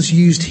second one that's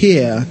used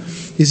here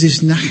is this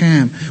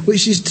nacham,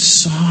 which is to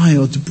sigh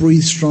or to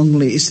breathe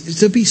strongly. It's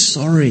to be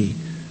sorry.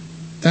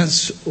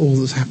 That's all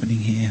that's happening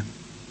here.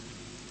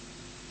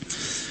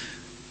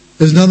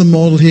 There's another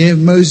model here.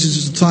 Moses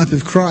is the type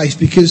of Christ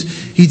because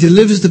he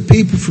delivers the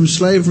people from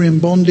slavery and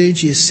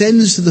bondage. He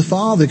ascends to the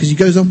Father because he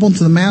goes up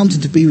onto the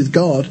mountain to be with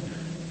God.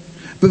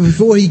 But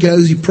before he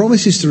goes, he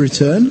promises to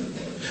return.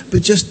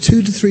 But just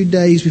 2 to 3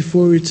 days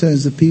before he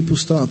returns, the people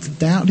start to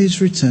doubt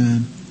his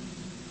return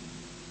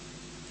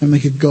and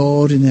make a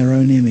god in their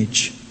own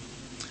image.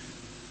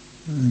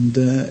 And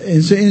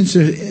it's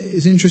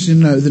interesting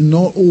to note that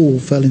not all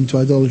fell into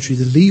idolatry.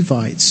 The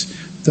Levites,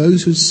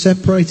 those who had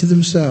separated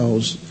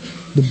themselves,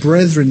 the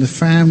brethren, the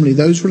family,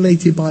 those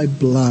related by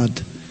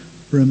blood,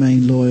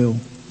 remain loyal.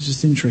 It's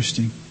just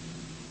interesting.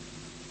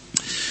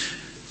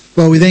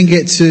 Well, we then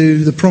get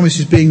to the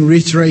promises being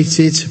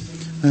reiterated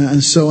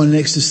and so on in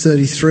Exodus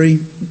 33.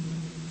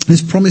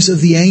 This promise of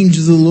the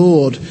angel of the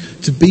Lord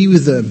to be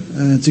with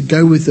them, to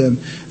go with them.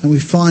 And we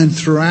find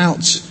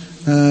throughout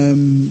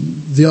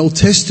the Old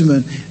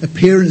Testament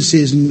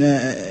appearances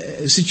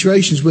and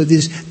situations where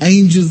this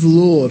angel of the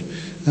Lord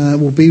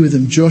will be with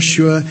them.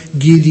 Joshua,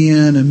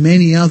 Gideon and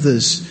many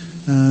others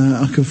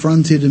are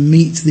confronted and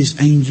meet this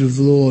angel of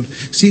the Lord.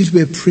 It seems to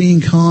be a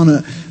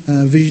pre-incarnate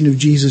vision of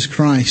Jesus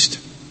Christ.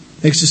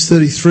 Exodus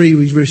 33,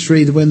 we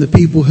read that when the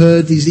people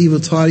heard these evil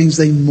tidings,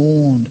 they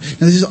mourned.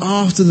 Now this is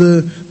after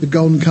the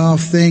golden calf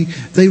thing.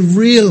 They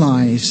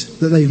realize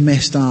that they've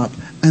messed up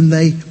and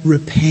they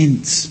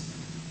repent.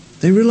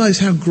 They realize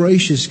how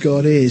gracious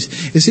God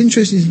is. It's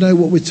interesting to know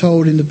what we're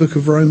told in the book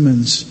of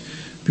Romans,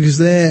 because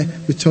there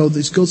we're told that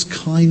it's God's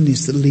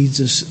kindness that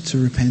leads us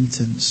to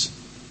repentance.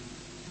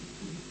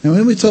 Now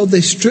when we're told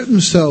they stripped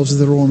themselves of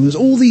their ornaments,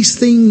 all these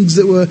things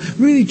that were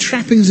really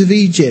trappings of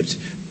Egypt,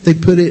 they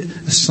put it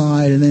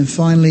aside, and then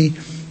finally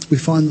we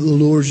find that the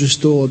law is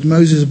restored.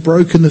 Moses has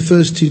broken the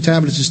first 2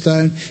 tablets of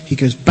stone. He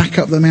goes back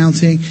up the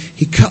mountain.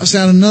 He cuts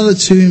out another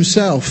 2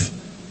 himself.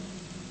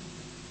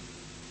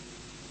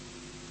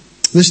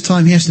 This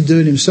time he has to do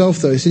it himself,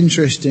 though. It's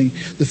interesting.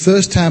 The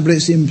first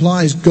tablets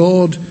implies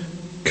God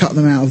cut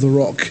them out of the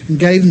rock and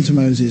gave them to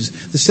Moses.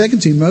 The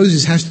second 2,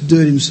 Moses has to do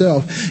it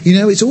himself. You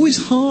know, it's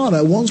always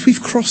harder once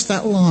we've crossed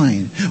that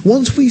line.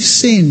 Once we've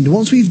sinned,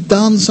 once we've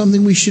done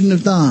something we shouldn't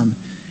have done,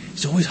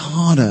 it's always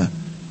harder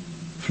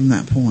from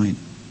that point.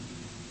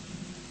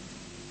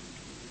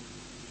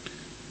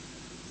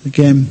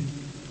 Again,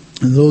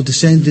 the Lord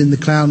descended in the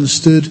cloud and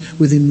stood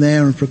with him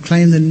there and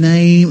proclaimed the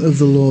name of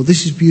the Lord.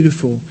 This is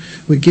beautiful.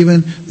 We're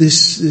given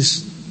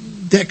this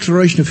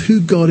declaration of who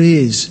God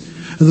is.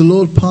 And the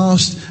Lord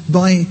passed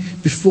by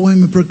before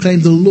him and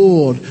proclaimed, the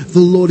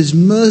Lord is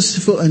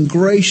merciful and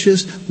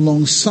gracious,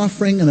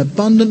 long-suffering and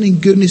abundant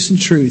in goodness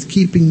and truth,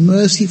 keeping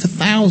mercy for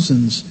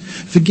thousands,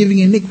 forgiving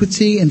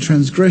iniquity and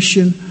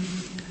transgression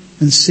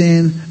and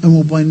sin, and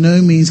will by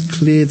no means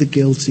clear the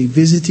guilty,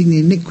 visiting the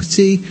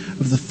iniquity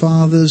of the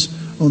fathers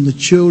on the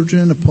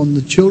children, upon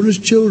the children's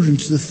children,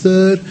 to the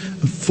third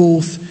and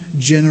fourth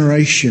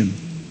generation.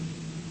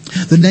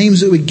 The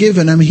names that were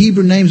given,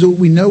 Hebrew names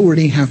we know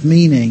already have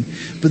meaning,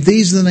 but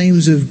these are the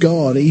names of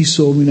God.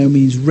 Esau, we know,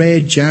 means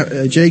red,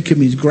 Jacob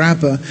means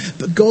grabber,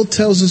 but God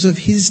tells us of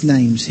his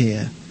names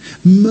here.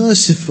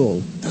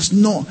 Merciful, that's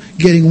not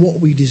getting what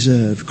we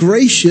deserve.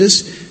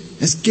 Gracious,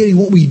 that's getting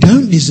what we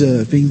don't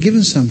deserve, being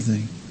given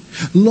something.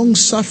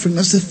 Long-suffering,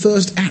 that's the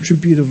first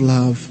attribute of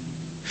love.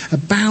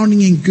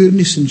 Abounding in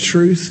goodness and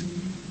truth.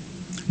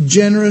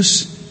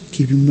 Generous,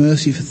 keeping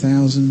mercy for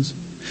thousands.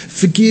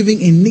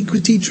 Forgiving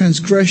iniquity,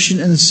 transgression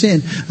and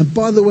sin. And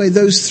by the way,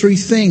 those three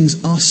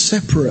things are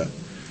separate.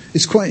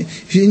 It's quite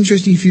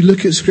interesting. If you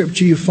look at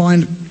Scripture, you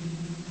find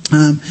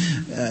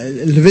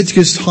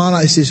Leviticus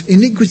highlights this.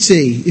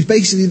 Iniquity is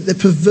basically the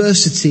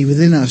perversity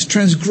within us.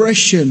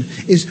 Transgression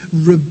is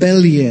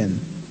rebellion,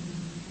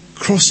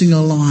 crossing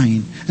a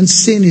line. And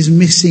sin is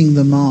missing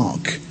the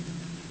mark.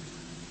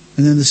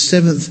 And then the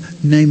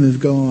seventh name of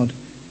God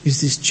is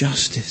this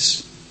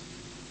justice.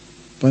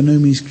 By no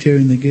means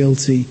clearing the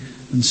guilty,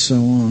 and so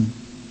on.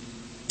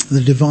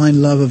 The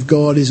divine love of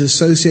God is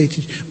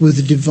associated with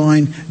the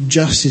divine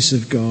justice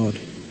of God.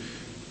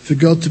 For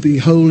God to be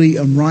holy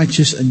and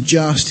righteous and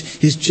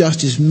just, his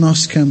justice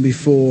must come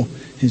before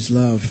his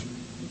love.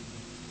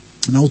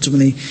 And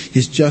ultimately,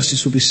 his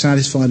justice will be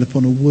satisfied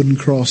upon a wooden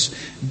cross,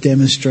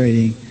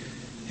 demonstrating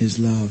his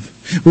love.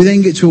 We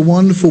then get to a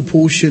wonderful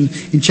portion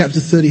in chapter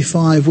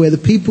 35 where the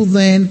people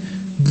then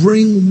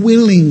bring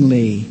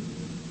willingly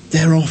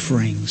their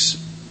offerings.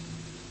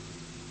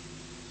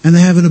 And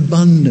they have an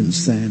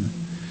abundance then.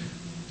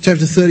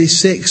 Chapter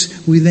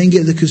 36, we then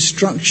get the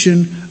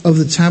construction of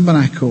the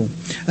tabernacle.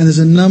 And there's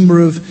a number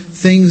of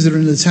things that are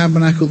in the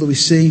tabernacle that we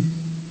see.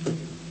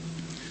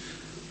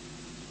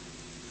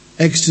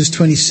 Exodus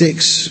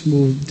 26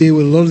 will deal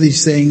with a lot of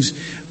these things.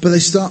 But they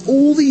start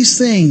all these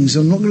things.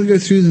 I'm not going to go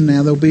through them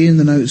now. They'll be in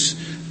the notes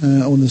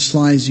on the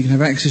slides you can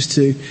have access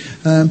to.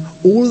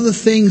 All of the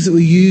things that were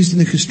used in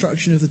the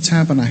construction of the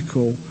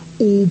tabernacle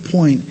all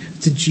point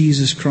to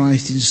Jesus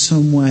Christ in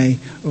some way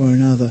or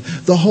another.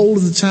 The whole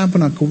of the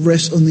tabernacle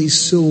rests on these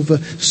silver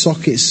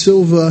sockets,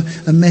 silver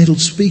and metal,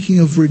 speaking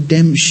of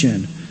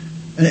redemption.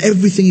 And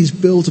everything is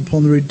built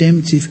upon the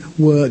redemptive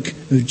work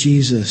of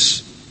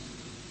Jesus.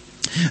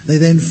 They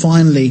then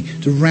finally,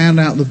 to round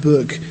out the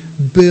book,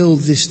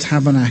 build this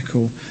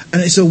tabernacle.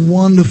 And it's a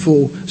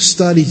wonderful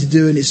study to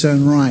do in its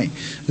own right.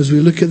 As we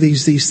look at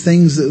these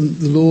things that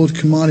the Lord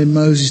commanded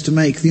Moses to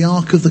make. The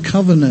Ark of the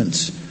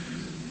Covenant,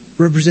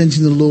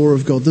 representing the law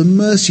of God. The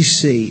mercy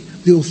seat,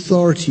 the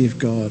authority of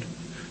God.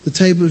 The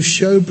table of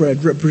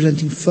showbread,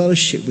 representing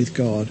fellowship with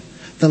God.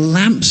 The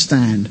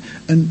lampstand,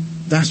 and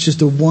that's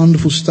just a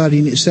wonderful study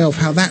in itself,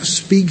 how that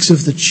speaks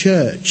of the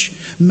church,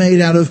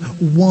 made out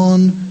of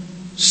one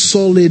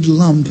solid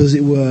lump, as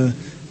it were,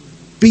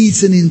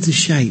 beaten into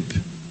shape.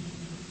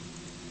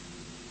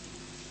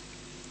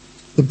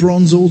 The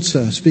bronze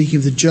altar, speaking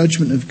of the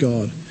judgment of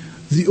God.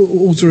 The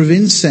altar of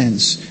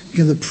incense,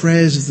 speaking of the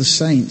prayers of the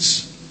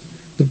saints.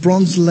 The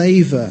bronze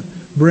laver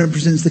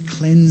represents the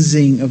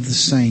cleansing of the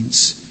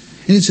saints.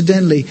 And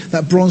incidentally,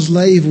 that bronze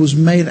laver was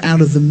made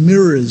out of the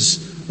mirrors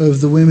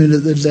of the women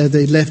that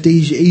they left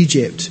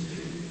Egypt.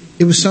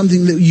 It was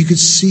something that you could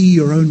see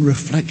your own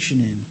reflection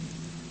in.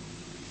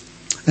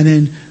 And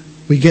then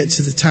we get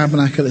to the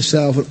tabernacle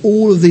itself and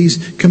all of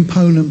these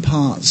component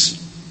parts.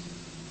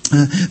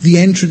 The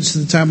entrance to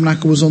the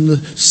tabernacle was on the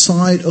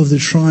side of the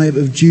tribe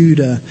of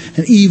Judah.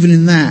 And even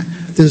in that,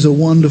 there's a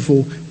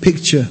wonderful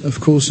picture, of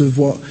course, of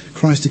what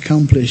Christ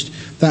accomplished.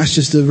 That's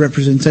just a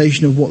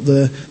representation of what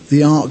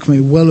the ark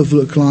may well have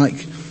looked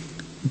like.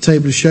 The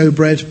table of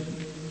showbread,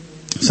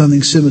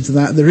 something similar to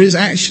that. There is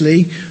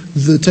actually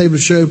the table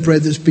of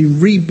showbread that's been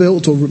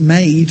rebuilt, or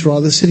made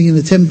rather, sitting in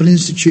the Temple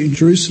Institute in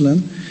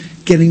Jerusalem,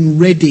 getting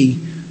ready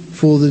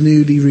for the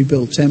newly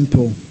rebuilt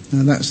temple.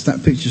 Now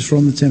that picture's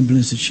from the Temple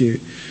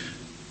Institute.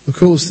 Of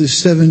course,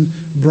 this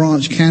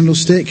 7-branch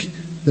candlestick,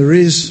 there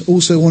is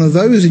also one of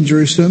those in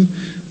Jerusalem.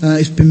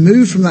 It's been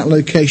moved from that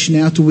location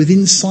now to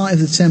within sight of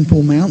the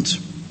Temple Mount.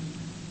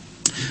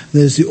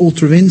 There's the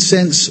altar of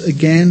incense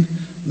again.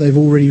 They've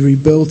already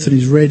rebuilt and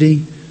is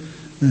ready.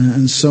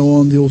 And so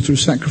on. The altar of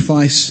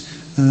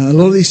sacrifice. A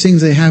lot of these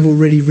things they have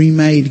already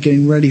remade,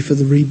 getting ready for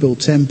the rebuilt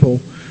temple.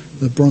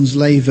 The bronze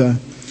laver.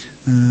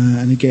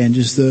 And again,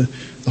 just the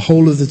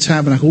whole of the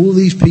tabernacle. All of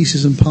these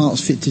pieces and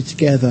parts fitted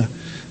together.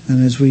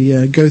 And as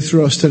we go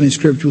through our study in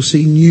Scripture, we'll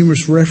see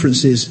numerous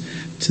references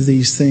to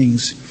these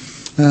things.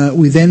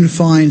 We then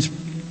find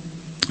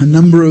a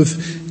number of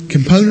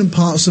component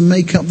parts that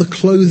make up the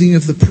clothing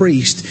of the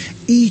priest.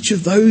 Each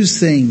of those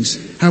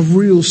things have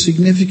real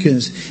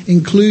significance,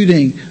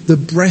 including the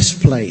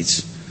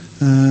breastplate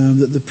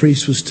that the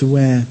priest was to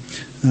wear.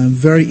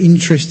 Very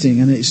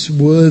interesting, and it's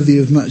worthy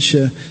of much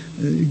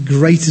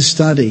greater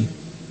study.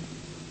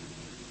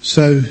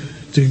 So,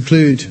 to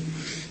conclude,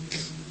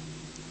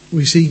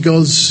 we see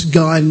God's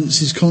guidance,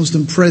 his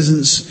constant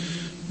presence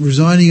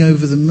residing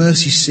over the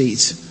mercy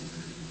seat,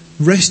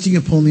 resting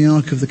upon the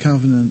Ark of the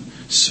Covenant,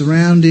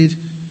 surrounded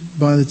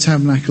by the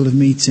tabernacle of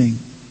meeting.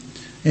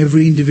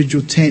 Every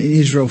individual tent in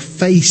Israel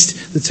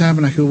faced the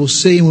tabernacle. We'll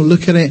see and we'll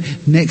look at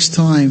it next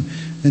time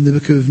in the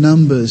book of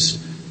Numbers,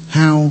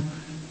 how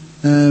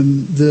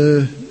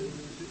the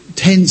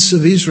tents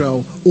of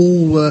Israel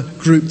all were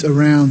grouped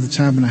around the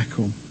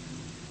tabernacle.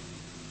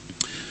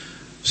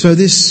 So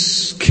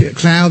this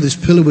cloud, this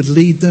pillar would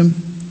lead them.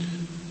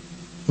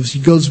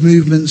 Obviously God's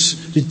movements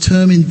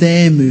determine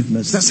their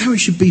movements. That's how it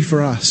should be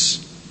for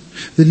us.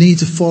 The need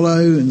to follow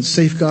and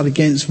safeguard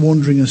against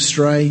wandering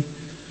astray.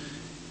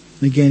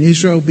 And again,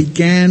 Israel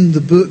began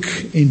the book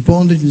in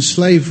bondage and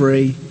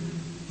slavery,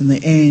 and they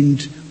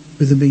end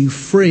with them being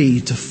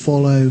free to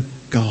follow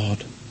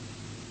God.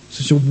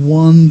 Such a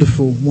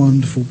wonderful,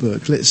 wonderful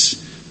book. Let's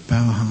bow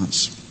our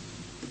hearts.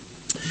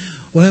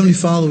 Well, Heavenly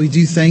Father, we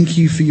do thank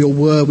you for your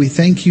word. We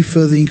thank you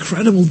for the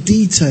incredible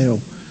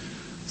detail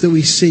that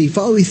we see.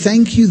 Father, we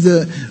thank you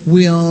that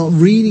we are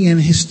reading an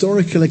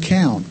historical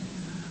account.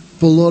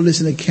 But Lord, it's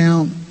an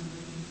account,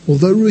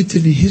 although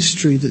rooted in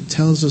history, that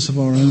tells us of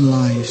our own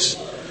lives,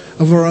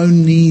 of our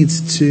own need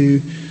to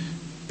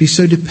be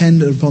so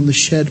dependent upon the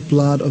shed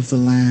blood of the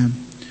Lamb,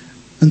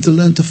 and to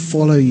learn to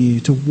follow you,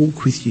 to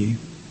walk with you.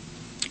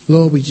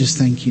 Lord, we just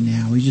thank you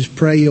now. We just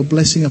pray your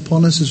blessing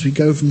upon us as we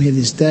go from here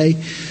this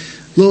day.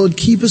 Lord,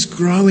 keep us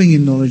growing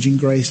in knowledge and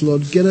grace.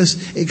 Lord, get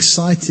us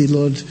excited,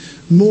 Lord,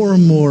 more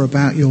and more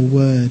about your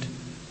word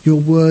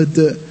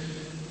that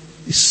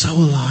is so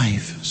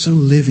alive, so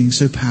living,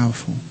 so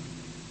powerful.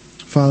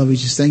 Father, we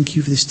just thank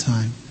you for this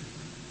time.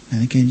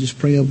 And again, just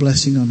pray your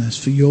blessing on us.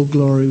 For your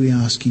glory we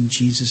ask in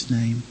Jesus'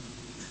 name.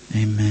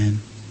 Amen.